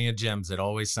in plenty of gyms. It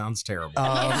always sounds terrible.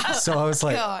 So I was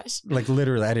like, Gosh. like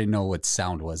literally, I didn't know what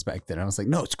sound was back then. I was like,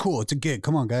 no, it's cool. It's a gig.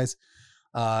 Come on, guys.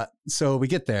 So we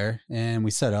get there and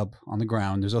we set up on the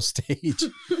ground. There's no stage.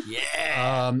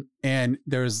 Yeah. And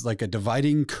there's like a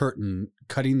dividing curtain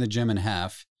cutting the gym in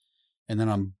half. And then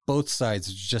on both sides,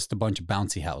 it's just a bunch of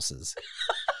bouncy houses.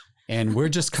 And we're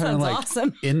just kind of like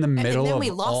awesome. In the middle of and then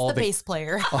we lost all the bass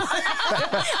player.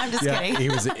 I'm just kidding. He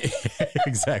was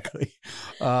exactly.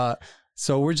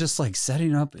 So we're just like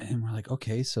setting up and we're like,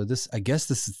 okay, so I guess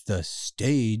this is the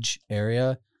stage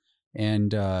area.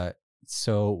 And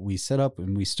so we set up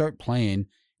and we start playing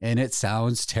and it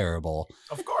sounds terrible.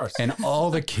 Of course. And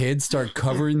all the kids start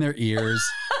covering their ears.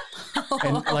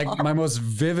 And like my most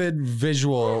vivid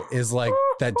visual is like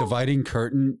that dividing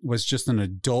curtain was just an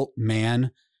adult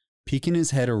man peeking his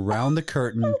head around the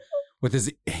curtain with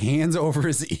his hands over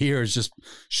his ears, just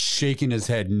shaking his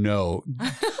head. No,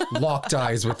 locked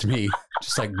eyes with me.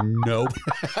 Just like, nope.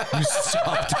 You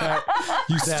stop that.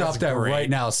 You stop that right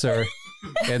now, sir.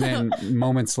 And then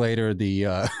moments later, the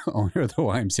owner of the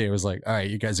YMCA was like, all right,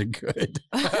 you guys are good.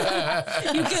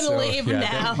 You can leave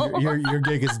now. Your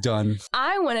gig is done.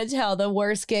 I want to tell the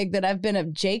worst gig that I've been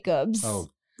of Jacob's. Oh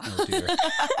dear.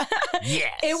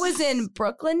 Yes. It was in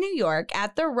Brooklyn, New York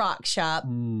at the Rock Shop.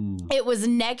 It was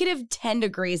negative 10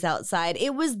 degrees outside.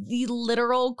 It was the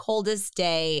literal coldest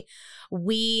day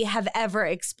we have ever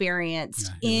experienced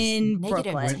in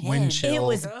Brooklyn. Wind chill. It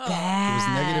was It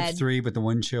bad. was -3, but the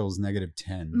wind chill is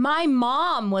 -10. My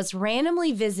mom was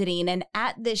randomly visiting, and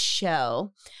at this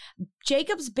show,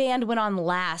 Jacob's band went on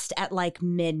last at like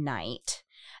midnight.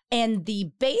 And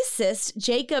the bassist,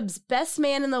 Jacob's best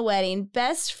man in the wedding,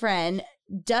 best friend,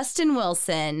 Dustin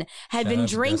Wilson, had Shout been out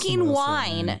to Dustin drinking Wilson,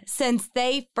 wine man. since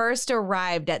they first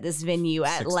arried at this venue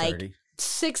at 6:30. like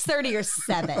 6:30 or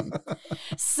 7.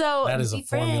 So That is a Be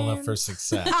formula friends. for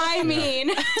success. I mean,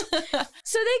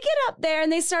 so they get up there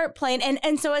and they start playing,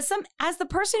 and so as the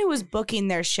person who was booking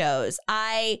their shows,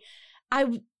 I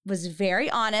was very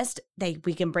honest.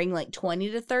 We can bring like 20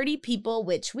 to 30 people,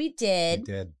 which we It did.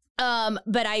 did.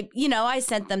 But I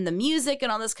sent them the music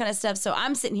and all this kind of stuff. So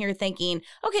I'm sitting here thinking,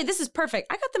 okay, this is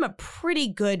perfect. I got them a pretty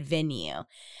good venue.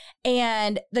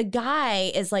 And the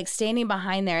guy is like standing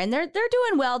behind there and they're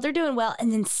doing well. They're doing well.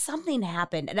 And then something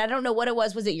happened. And I don't know what it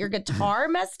was. Was it your guitar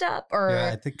messed up or?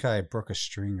 Yeah, I think I broke a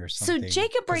string or So something.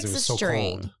 Jacob 'cause breaks it a was so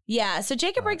string. cold. Yeah. So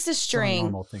Jacob breaks a It's not string.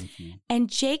 normal thing for me. And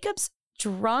Jacob's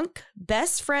drunk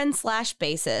best friend /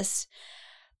 bassist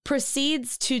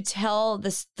proceeds to tell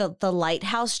the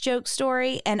lighthouse joke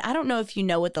story. And I don't know if you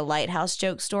know what the lighthouse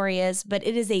joke story is, but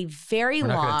it is a very We're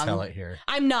not long. going to tell it here.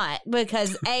 I'm not,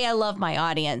 because A, I love my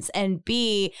audience, and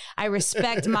B, I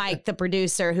respect Mike, the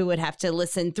producer, who would have to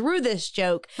listen through this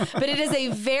joke. But it is a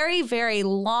very, very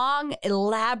long,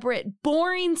 elaborate,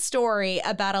 boring story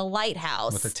about a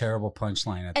lighthouse. With a terrible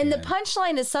punchline at and the the end.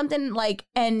 punchline is something like,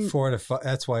 and 4 out of 5,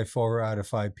 that's why 4 out of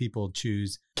 5 people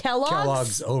choose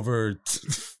Kellogg's over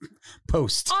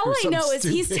Post. All or I know something is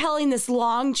he's stupid. telling this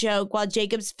long joke while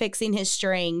Jacob's fixing his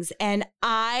strings, and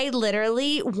I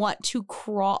literally want to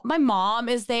crawl. My mom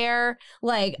is there,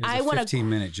 like It was I a want to.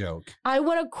 15-minute joke. I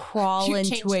want to crawl You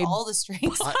into changed a. all the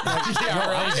strings. Yeah,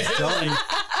 I was just telling-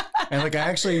 and like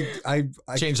I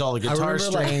Change all the I guitar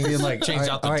remember, like, strings, being like, change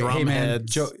out the all right, drum hey, man,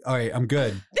 heads. all right, I'm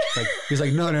good. Like he's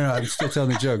like, no, I'm still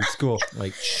telling the joke. It's cool.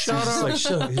 Like, So shut he's just up. like,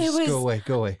 shut up. It Just was-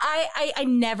 go away. I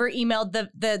never emailed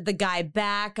the guy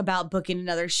back about booking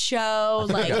another show.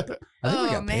 Like, I think we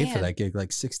Oh, got paid for man. that gig like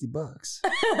 $60.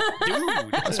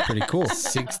 Dude, That's pretty cool.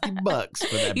 $60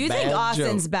 for that you bad think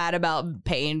Austin's joke. bad about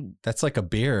paying? That's like a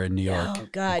beer in New York. Oh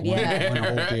God, Like, yeah. one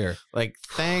whole beer. Like,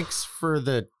 thanks for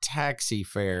the taxi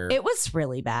fare. It was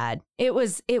really bad. It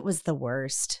was the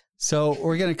worst. So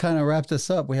we're gonna kind of wrap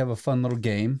this up. We have a fun little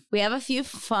game. We have a few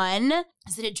fun.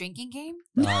 Is it a drinking game?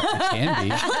 It can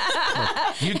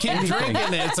be. You keep Anything.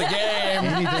 drinking, it's a game.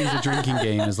 Anything's a drinking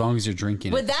game as long as you're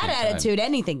drinking. With at the that same time. attitude,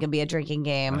 anything can be a drinking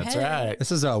game. That's right.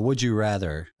 This is a would you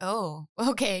rather. Oh,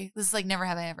 okay. This is like never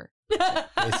have I ever.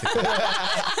 Basically.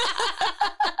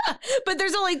 But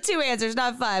there's only 2 answers,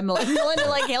 not 5. Melinda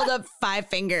like held up 5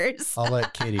 fingers. I'll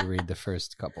let Katie read the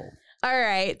first couple. All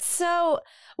right. So,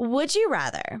 would you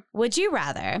rather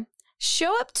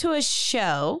show up to a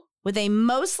show with a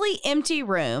mostly empty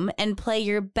room and play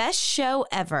your best show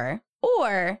ever,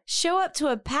 or show up to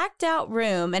a packed out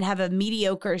room and have a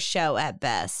mediocre show at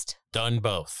best? Done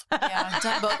both. Yeah, I've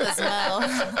done both as well.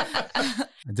 I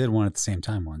did one at the same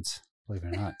time once, believe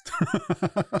it or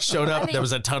not. Showed I up, think- there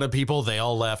was a ton of people. They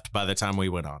all left by the time we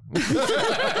went on.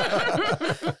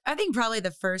 I think probably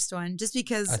the first one, just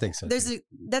because I think so,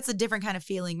 that's a different kind of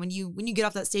feeling when you get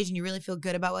off that stage and you really feel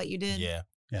good about what you did. Yeah.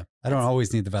 Yeah. I don't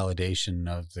always need the validation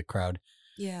of the crowd.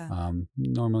 Yeah.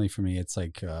 Normally for me, it's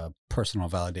like personal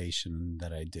validation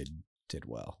that I did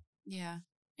well. Yeah.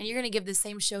 And you're going to give the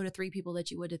same show to 3 people that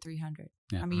you would to 300.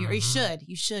 Yeah. I mean, you should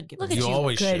give Look them at You you,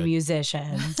 always good should.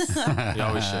 musicians. You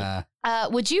always should.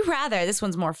 Would you rather, this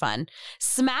one's more fun,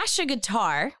 smash a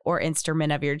guitar or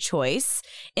instrument of your choice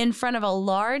in front of a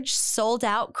large sold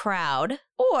out crowd,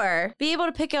 or be able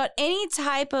to pick out any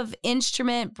type of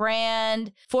instrument,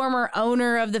 brand, former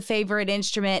owner of the favorite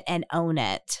instrument and own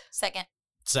it? Second.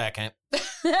 Second.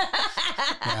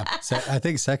 Yeah. So I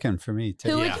think second for me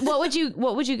too. Yeah. What would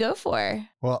you go for?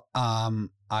 Well,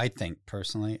 I think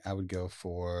personally, I would go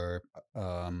for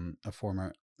a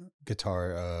former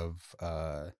guitar of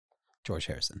George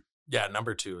Harrison. Yeah,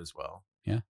 number 2 as well.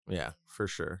 Yeah? Yeah, for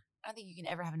sure. I don't think you can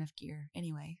ever have enough gear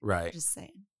anyway. Right. Just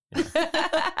saying.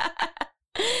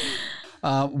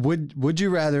 Would you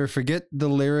rather forget the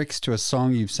lyrics to a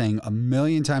song you've sang a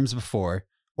million times before,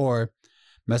 or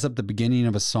mess up the beginning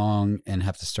of a song and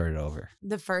have to start it over?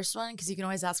 The first one, because you can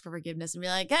always ask for forgiveness and be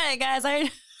like, hey guys, I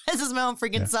this is my own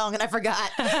freaking song and I forgot.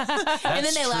 And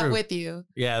then they laugh true. with you.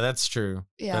 Yeah, that's true.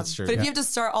 Yeah. That's true. But if you have to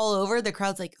start all over, the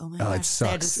crowd's like, oh my gosh. it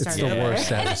sucks. It's the over. worst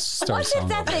to have to start Once a song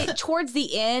it's at over. the towards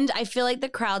the end, I feel like the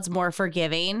crowd's more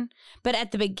forgiving. But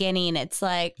at the beginning, it's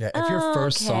like, Yeah, if your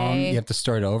first song, okay. you have to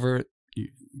start over, you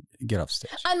get off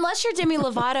stage. Unless you're Demi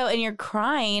Lovato and you're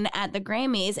crying at the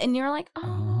Grammys and you're like,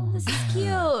 oh, this is cute.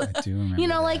 I do remember You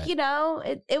know, like, that. you know,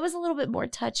 it was a little bit more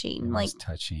touching. It like was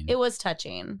touching. it was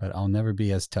touching. But I'll never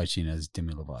be as touching as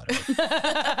Demi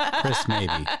Lovato. Chris,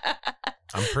 maybe.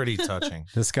 I'm pretty touching.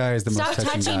 This guy is the Stop most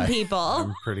touching touching guy. people.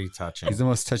 I'm pretty touching. He's the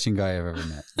most touching guy I've ever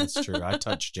met. That's true. I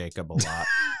touch Jacob a lot.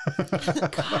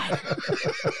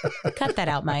 Cut that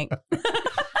out, Mike.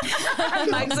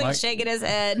 Mike's like Mike- shaking his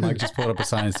head. Mike just pulled up a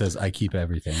sign that says, I keep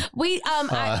everything. We fun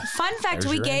fact, there's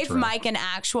we your gave intro. Mike an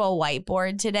actual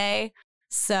whiteboard today.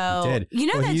 So He did. you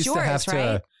know Well, he that's used to yours, have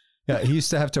right? Yeah, he used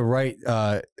to have to write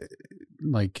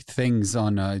like things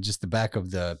on just the back of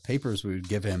the papers we would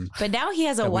give him. But now he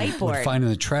has a that we would whiteboard. find in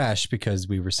the trash because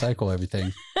we recycle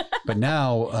everything. But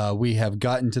now we have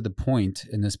gotten to the point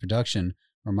in this production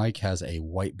where Mike has a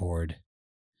whiteboard.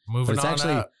 Moving But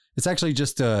on it's actually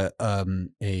just a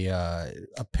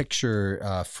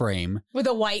picture frame. With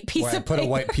a white piece where I of put paper. a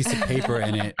white piece of paper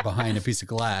in it behind a piece of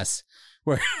glass.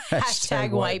 Where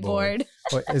Hashtag whiteboard.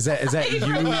 What, is that you?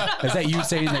 Is that you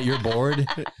saying that you're bored?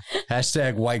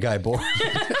 Hashtag white guy bored.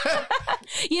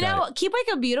 You Got know, Keep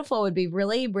Waco Beautiful would be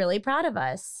really, really proud of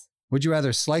us. Would you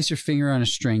rather slice your finger on a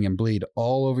string and bleed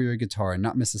all over your guitar and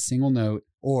not miss a single note,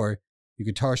 or your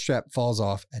guitar strap falls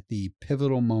off at the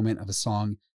pivotal moment of a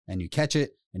song and you catch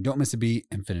it and don't miss a beat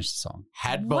and finish the song?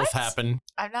 Had both What? happen.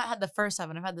 I've not had the first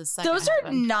happen. I've had the second. Those are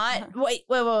happen. not. Wait,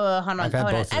 hold on. I've had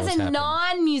Hold on. both of As those a happen.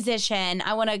 non-musician,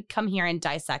 I want to come here and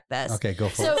dissect this. Okay, go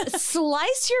for So it.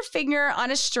 slice your finger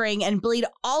on a string and bleed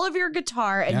all of your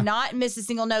guitar and Yeah. not miss a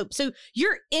single note. So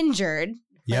you're injured.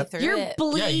 Yep. Through You're it.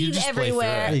 bleeding just play through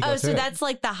everywhere. it. Yeah, you go Oh, so through it. that's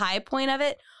like the high point of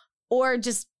it, or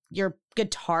just your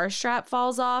guitar strap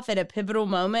falls off at a pivotal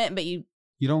moment, but you.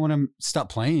 You don't want to stop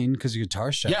playing because your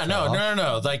guitar strap. Yeah, fell off.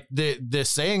 no. Like the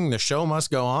saying, the show must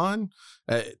go on.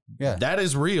 Yeah. That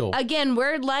is real. Again,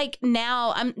 we're like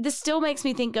now. This still makes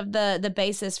me think of the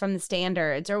bassist from the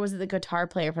Standards, or was it the guitar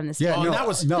player from the Yeah, Standards? Oh, no, that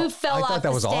was- no. who fell I off thought that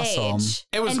the was stage awesome.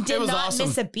 It was- and did it was not awesome.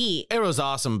 miss a beat. It was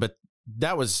awesome, but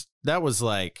that was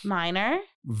like Minor.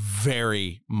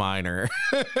 very minor.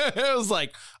 It was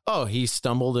like, oh, he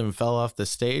stumbled and fell off the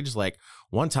stage. Like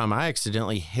one time I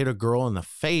accidentally hit a girl in the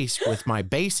face with my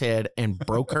bass head and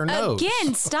broke her nose.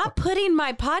 Again, stop putting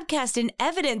my podcast in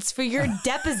evidence for your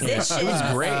deposition. It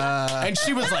was great. And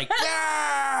she was like,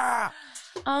 yeah.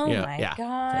 Oh Yeah, my yeah.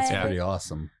 God. That's Yeah. pretty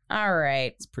awesome. All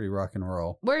right. It's pretty rock and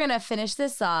roll. We're going to finish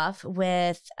this off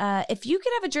with if you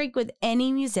could have a drink with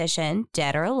any musician,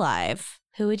 dead or alive,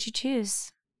 who would you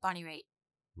choose? Bonnie Raitt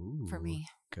for Ooh, me.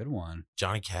 Good one.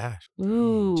 Johnny Cash.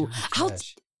 Ooh. Johnny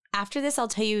Cash. After this, I'll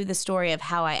tell you the story of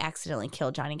how I accidentally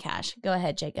killed Johnny Cash. Go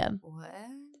ahead, Jacob. What?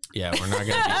 Yeah, we're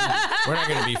not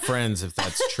gonna be friends if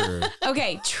that's true.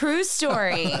 Okay, true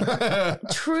story.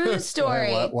 True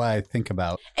story. Why I think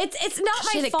about. It's not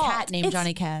She my had a fault. cat named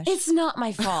Johnny Cash. It's not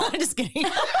my fault. I'm just kidding.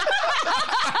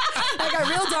 I got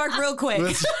real dark real quick. I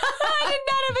did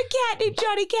not have a cat named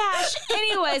Johnny Cash.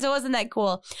 Anyways, it wasn't that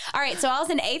cool. All right, so I was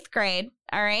in 8th grade.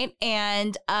 All right,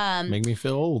 and Make me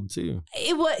feel old too.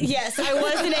 it was yes, I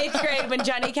was in 8th grade when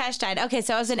Johnny Cash died. Okay,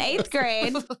 so I was in 8th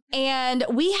grade, and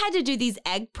we had to do these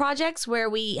egg projects where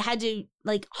we had to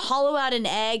like hollow out an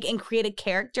egg and create a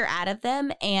character out of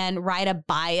them and write a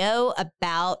bio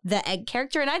about the egg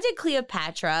character. And I did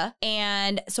Cleopatra,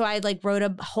 and so I like wrote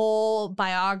a whole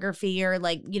biography or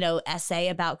like essay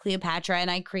about Cleopatra,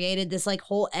 and I created this like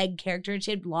whole egg character.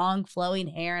 She had long flowing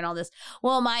hair and all this.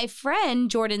 Well, my friend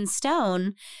Jordan Stone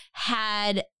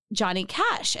had Johnny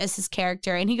Cash as his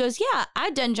character. And he goes, yeah,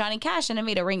 I've done Johnny Cash and I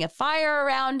made a ring of fire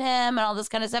around him and all this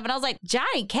kind of stuff. And I was like,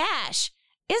 Johnny Cash,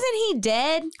 isn't he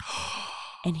dead?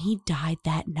 And he died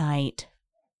that night.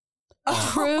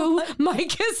 True.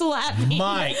 Mike is laughing.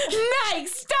 Mike. Mike,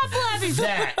 stop laughing.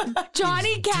 That Johnny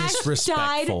is Cash died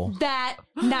disrespectful. that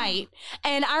night.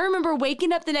 And I remember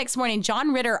waking up the next morning.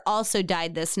 John Ritter also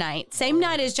died this night. Same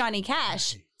night as Johnny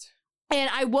Cash. And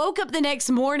I woke up the next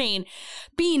morning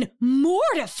being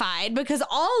mortified because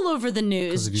all over the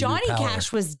news, 'Cause of your Johnny new power.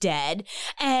 Cash was dead.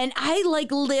 And I like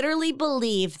literally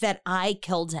believe that I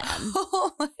killed him.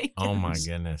 Oh my goodness. Oh my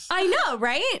goodness. I know,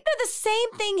 right? No, the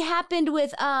same thing happened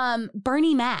with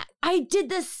Bernie Mac. I did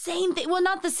the same thing. Well,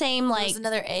 not the same, There like was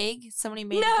another egg somebody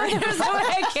made. no, for him. there was no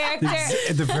egg character.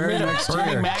 At the very next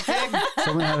Bernie year, Mac egg?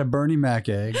 someone had a Bernie Mac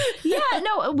egg. Yeah,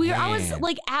 no, I was Man.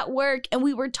 like at work and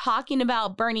we were talking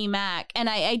about Bernie Mac back, and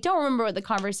I don't remember what the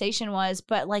conversation was,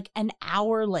 but like an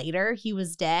hour later, he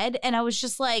was dead. And I was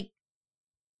just like,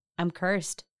 I'm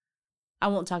cursed. I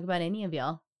won't talk about any of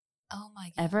y'all. Oh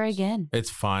my god. Ever again. It's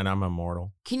fine. I'm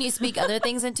immortal. Can you speak other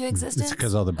things into existence? It's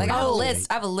because all the Like I have a list.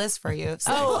 I have a list for you.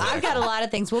 Oh, I've got a lot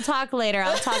of things. We'll talk later.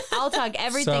 I'll talk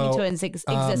everything So, into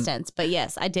existence. But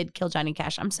yes, I did kill Johnny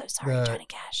Cash. I'm so sorry, Johnny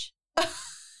Cash.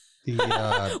 The,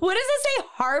 What does it say?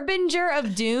 Harbinger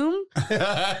of Doom?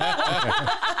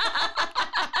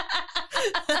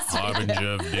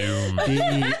 Harbinger of Doom.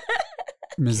 the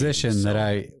musician that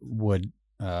I would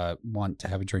want to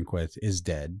have a drink with is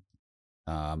dead.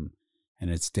 And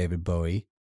it's David Bowie.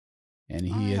 And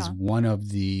he is one of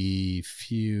the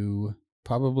few,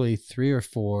 probably 3 or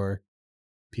 4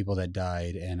 people that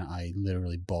died. And I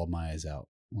literally bawled my eyes out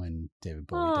when David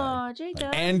Bowie died. Oh,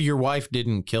 Jacob. And your wife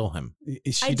didn't kill him.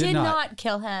 She I did not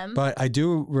kill him. But I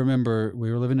do remember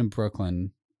we were living in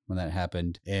Brooklyn when that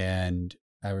happened. And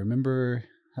I don't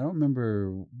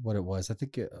remember what it was. I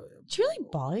think Did you really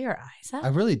bawl your eyes out? I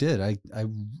really did.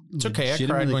 It's okay. I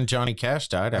cried when Johnny Cash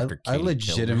died after I Katie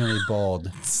legitimately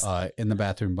bawled in the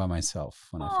bathroom by myself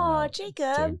when I found out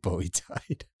Jacob. David Bowie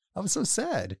died. I was so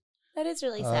sad. That is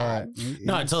really sad.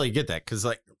 No, I totally get that because,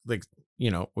 like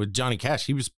with Johnny Cash,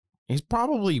 he's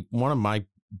probably one of my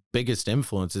biggest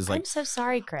influences. Like, I'm so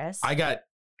sorry, Chris. I got,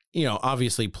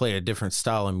 obviously play a different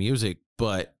style of music,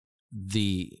 but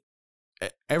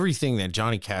everything that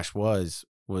Johnny Cash was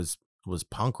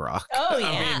punk rock. Oh yeah,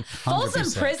 I mean,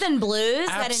 Folsom Prison Blues.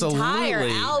 Absolutely. That entire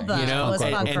album was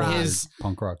punk rock.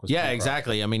 Punk rock was yeah, punk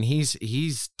exactly. rock. I mean,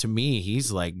 he's to me,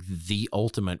 he's like the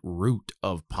ultimate root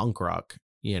of punk rock.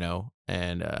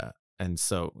 And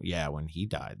so yeah, when he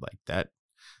died, like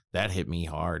that hit me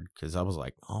hard because I was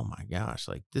like, oh my gosh,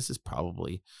 like this is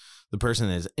probably the person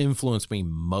that has influenced me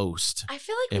most. I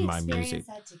feel like in we my experienced music.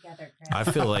 that together, Chris. I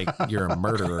feel like you're a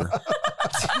murderer.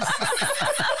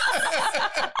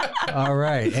 All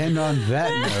right, and on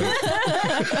that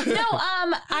note,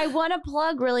 I want to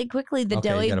plug really quickly the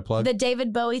Okay, you gotta plug? the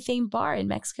David Bowie themed bar in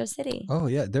Mexico City. oh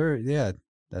yeah,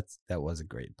 that was a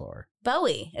great bar.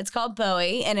 Bowie. It's called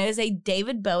Bowie, and it is a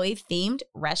David Bowie themed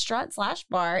restaurant /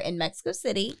 bar in Mexico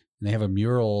City. And they have a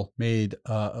mural made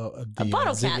of the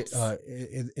bottle caps.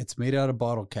 It's made out of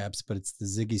bottle caps, but it's the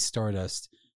Ziggy Stardust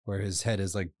where his head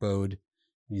is like bowed,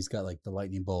 and he's got like the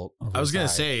lightning bolt. Over I was his gonna eye.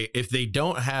 say if they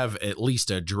don't have at least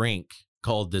a drink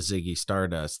called the Ziggy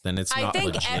Stardust, then it's I not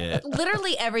think legit.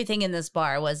 literally everything in this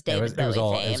bar was David Bowie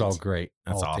themed. It was all great.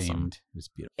 That's all awesome. Themed. It was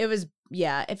beautiful. It was,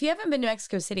 yeah. If you haven't been to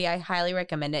Mexico City, I highly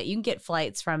recommend it. You can get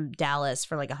flights from Dallas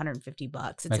for like $150.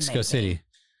 It's Mexico amazing. City.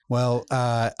 Well,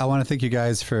 I want to thank you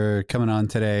guys for coming on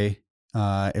today.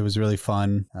 It was really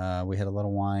fun. We had a lot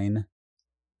of wine.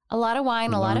 A lot of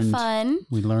wine, We a lot of learned- fun.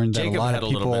 We learned that Jacob a lot had of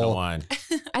a people. little bit of wine.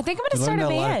 I think I'm going to We start learned a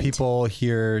that a lot of band. people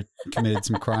here committed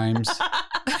some crimes,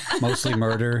 mostly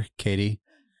murder. Katie.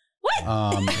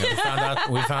 What?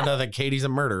 We found out that Katie's a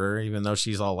murderer, even though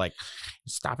she's all like,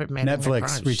 "Stop it, man!"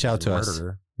 Netflix, reach out to us.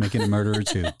 Making a murderer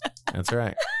too. That's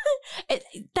right.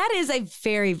 That is a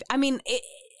very, I mean,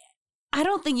 I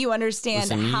don't think you understand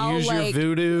Listen, how use your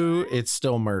voodoo. It's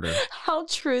still murder. how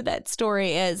true that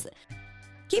story is.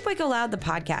 Keep Waco Loud, the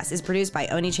podcast, is produced by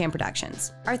Oni-chan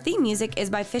Productions. Our theme music is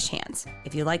by Fish Hands.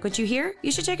 If you like what you hear, you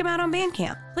should check them out on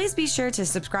Bandcamp. Please be sure to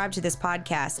subscribe to this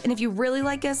podcast, and if you really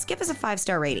like us, give us a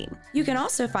 5-star rating. You can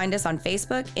also find us on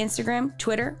Facebook, Instagram,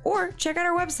 Twitter, or check out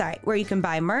our website where you can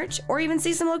buy merch or even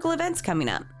see some local events coming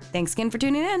up. Thanks again for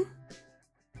tuning in.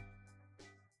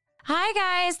 Hi,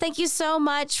 guys. Thank you so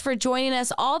much for joining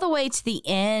us all the way to the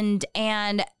end.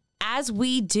 And as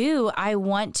we do, I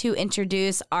want to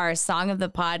introduce our song of the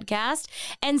podcast.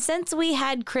 And since we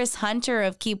had Chris Hunter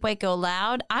of Keep Waco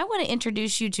Loud, I want to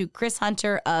introduce you to Chris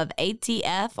Hunter of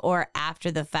ATF or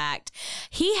After the Fact.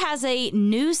 He has a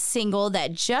new single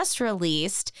that just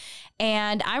released,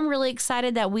 and I'm really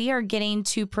excited that we are getting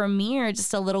to premiere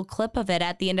just a little clip of it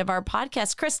at the end of our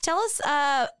podcast. Chris, tell us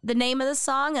the name of the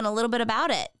song and a little bit about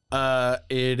it.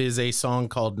 It is a song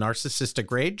called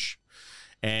Narcissistic Rage,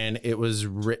 and it was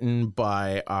written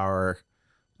by our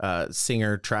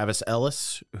singer Travis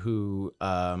Ellis, who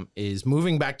is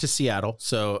moving back to Seattle.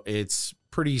 So it's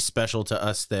pretty special to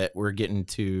us that we're getting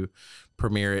to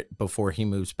premiere it before he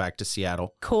moves back to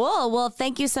Seattle. Cool. Well,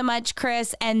 thank you so much,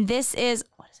 Chris. And this is,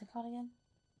 what is it called again?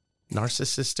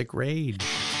 Narcissistic Rage.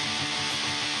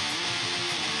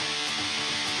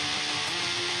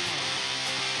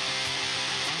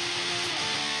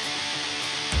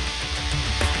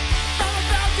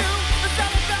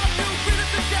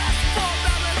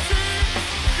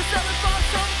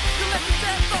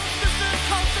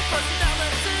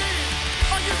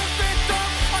 Are you the victim?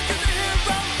 Are you the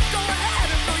hero? Go ahead.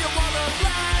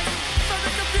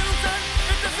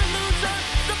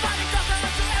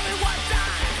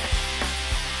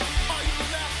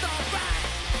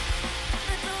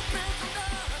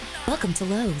 Welcome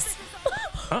to Lowe's.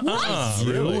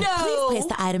 Really? Please place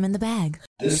the item in the bag.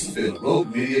 This has been a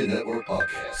Rogue Media Network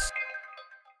podcast.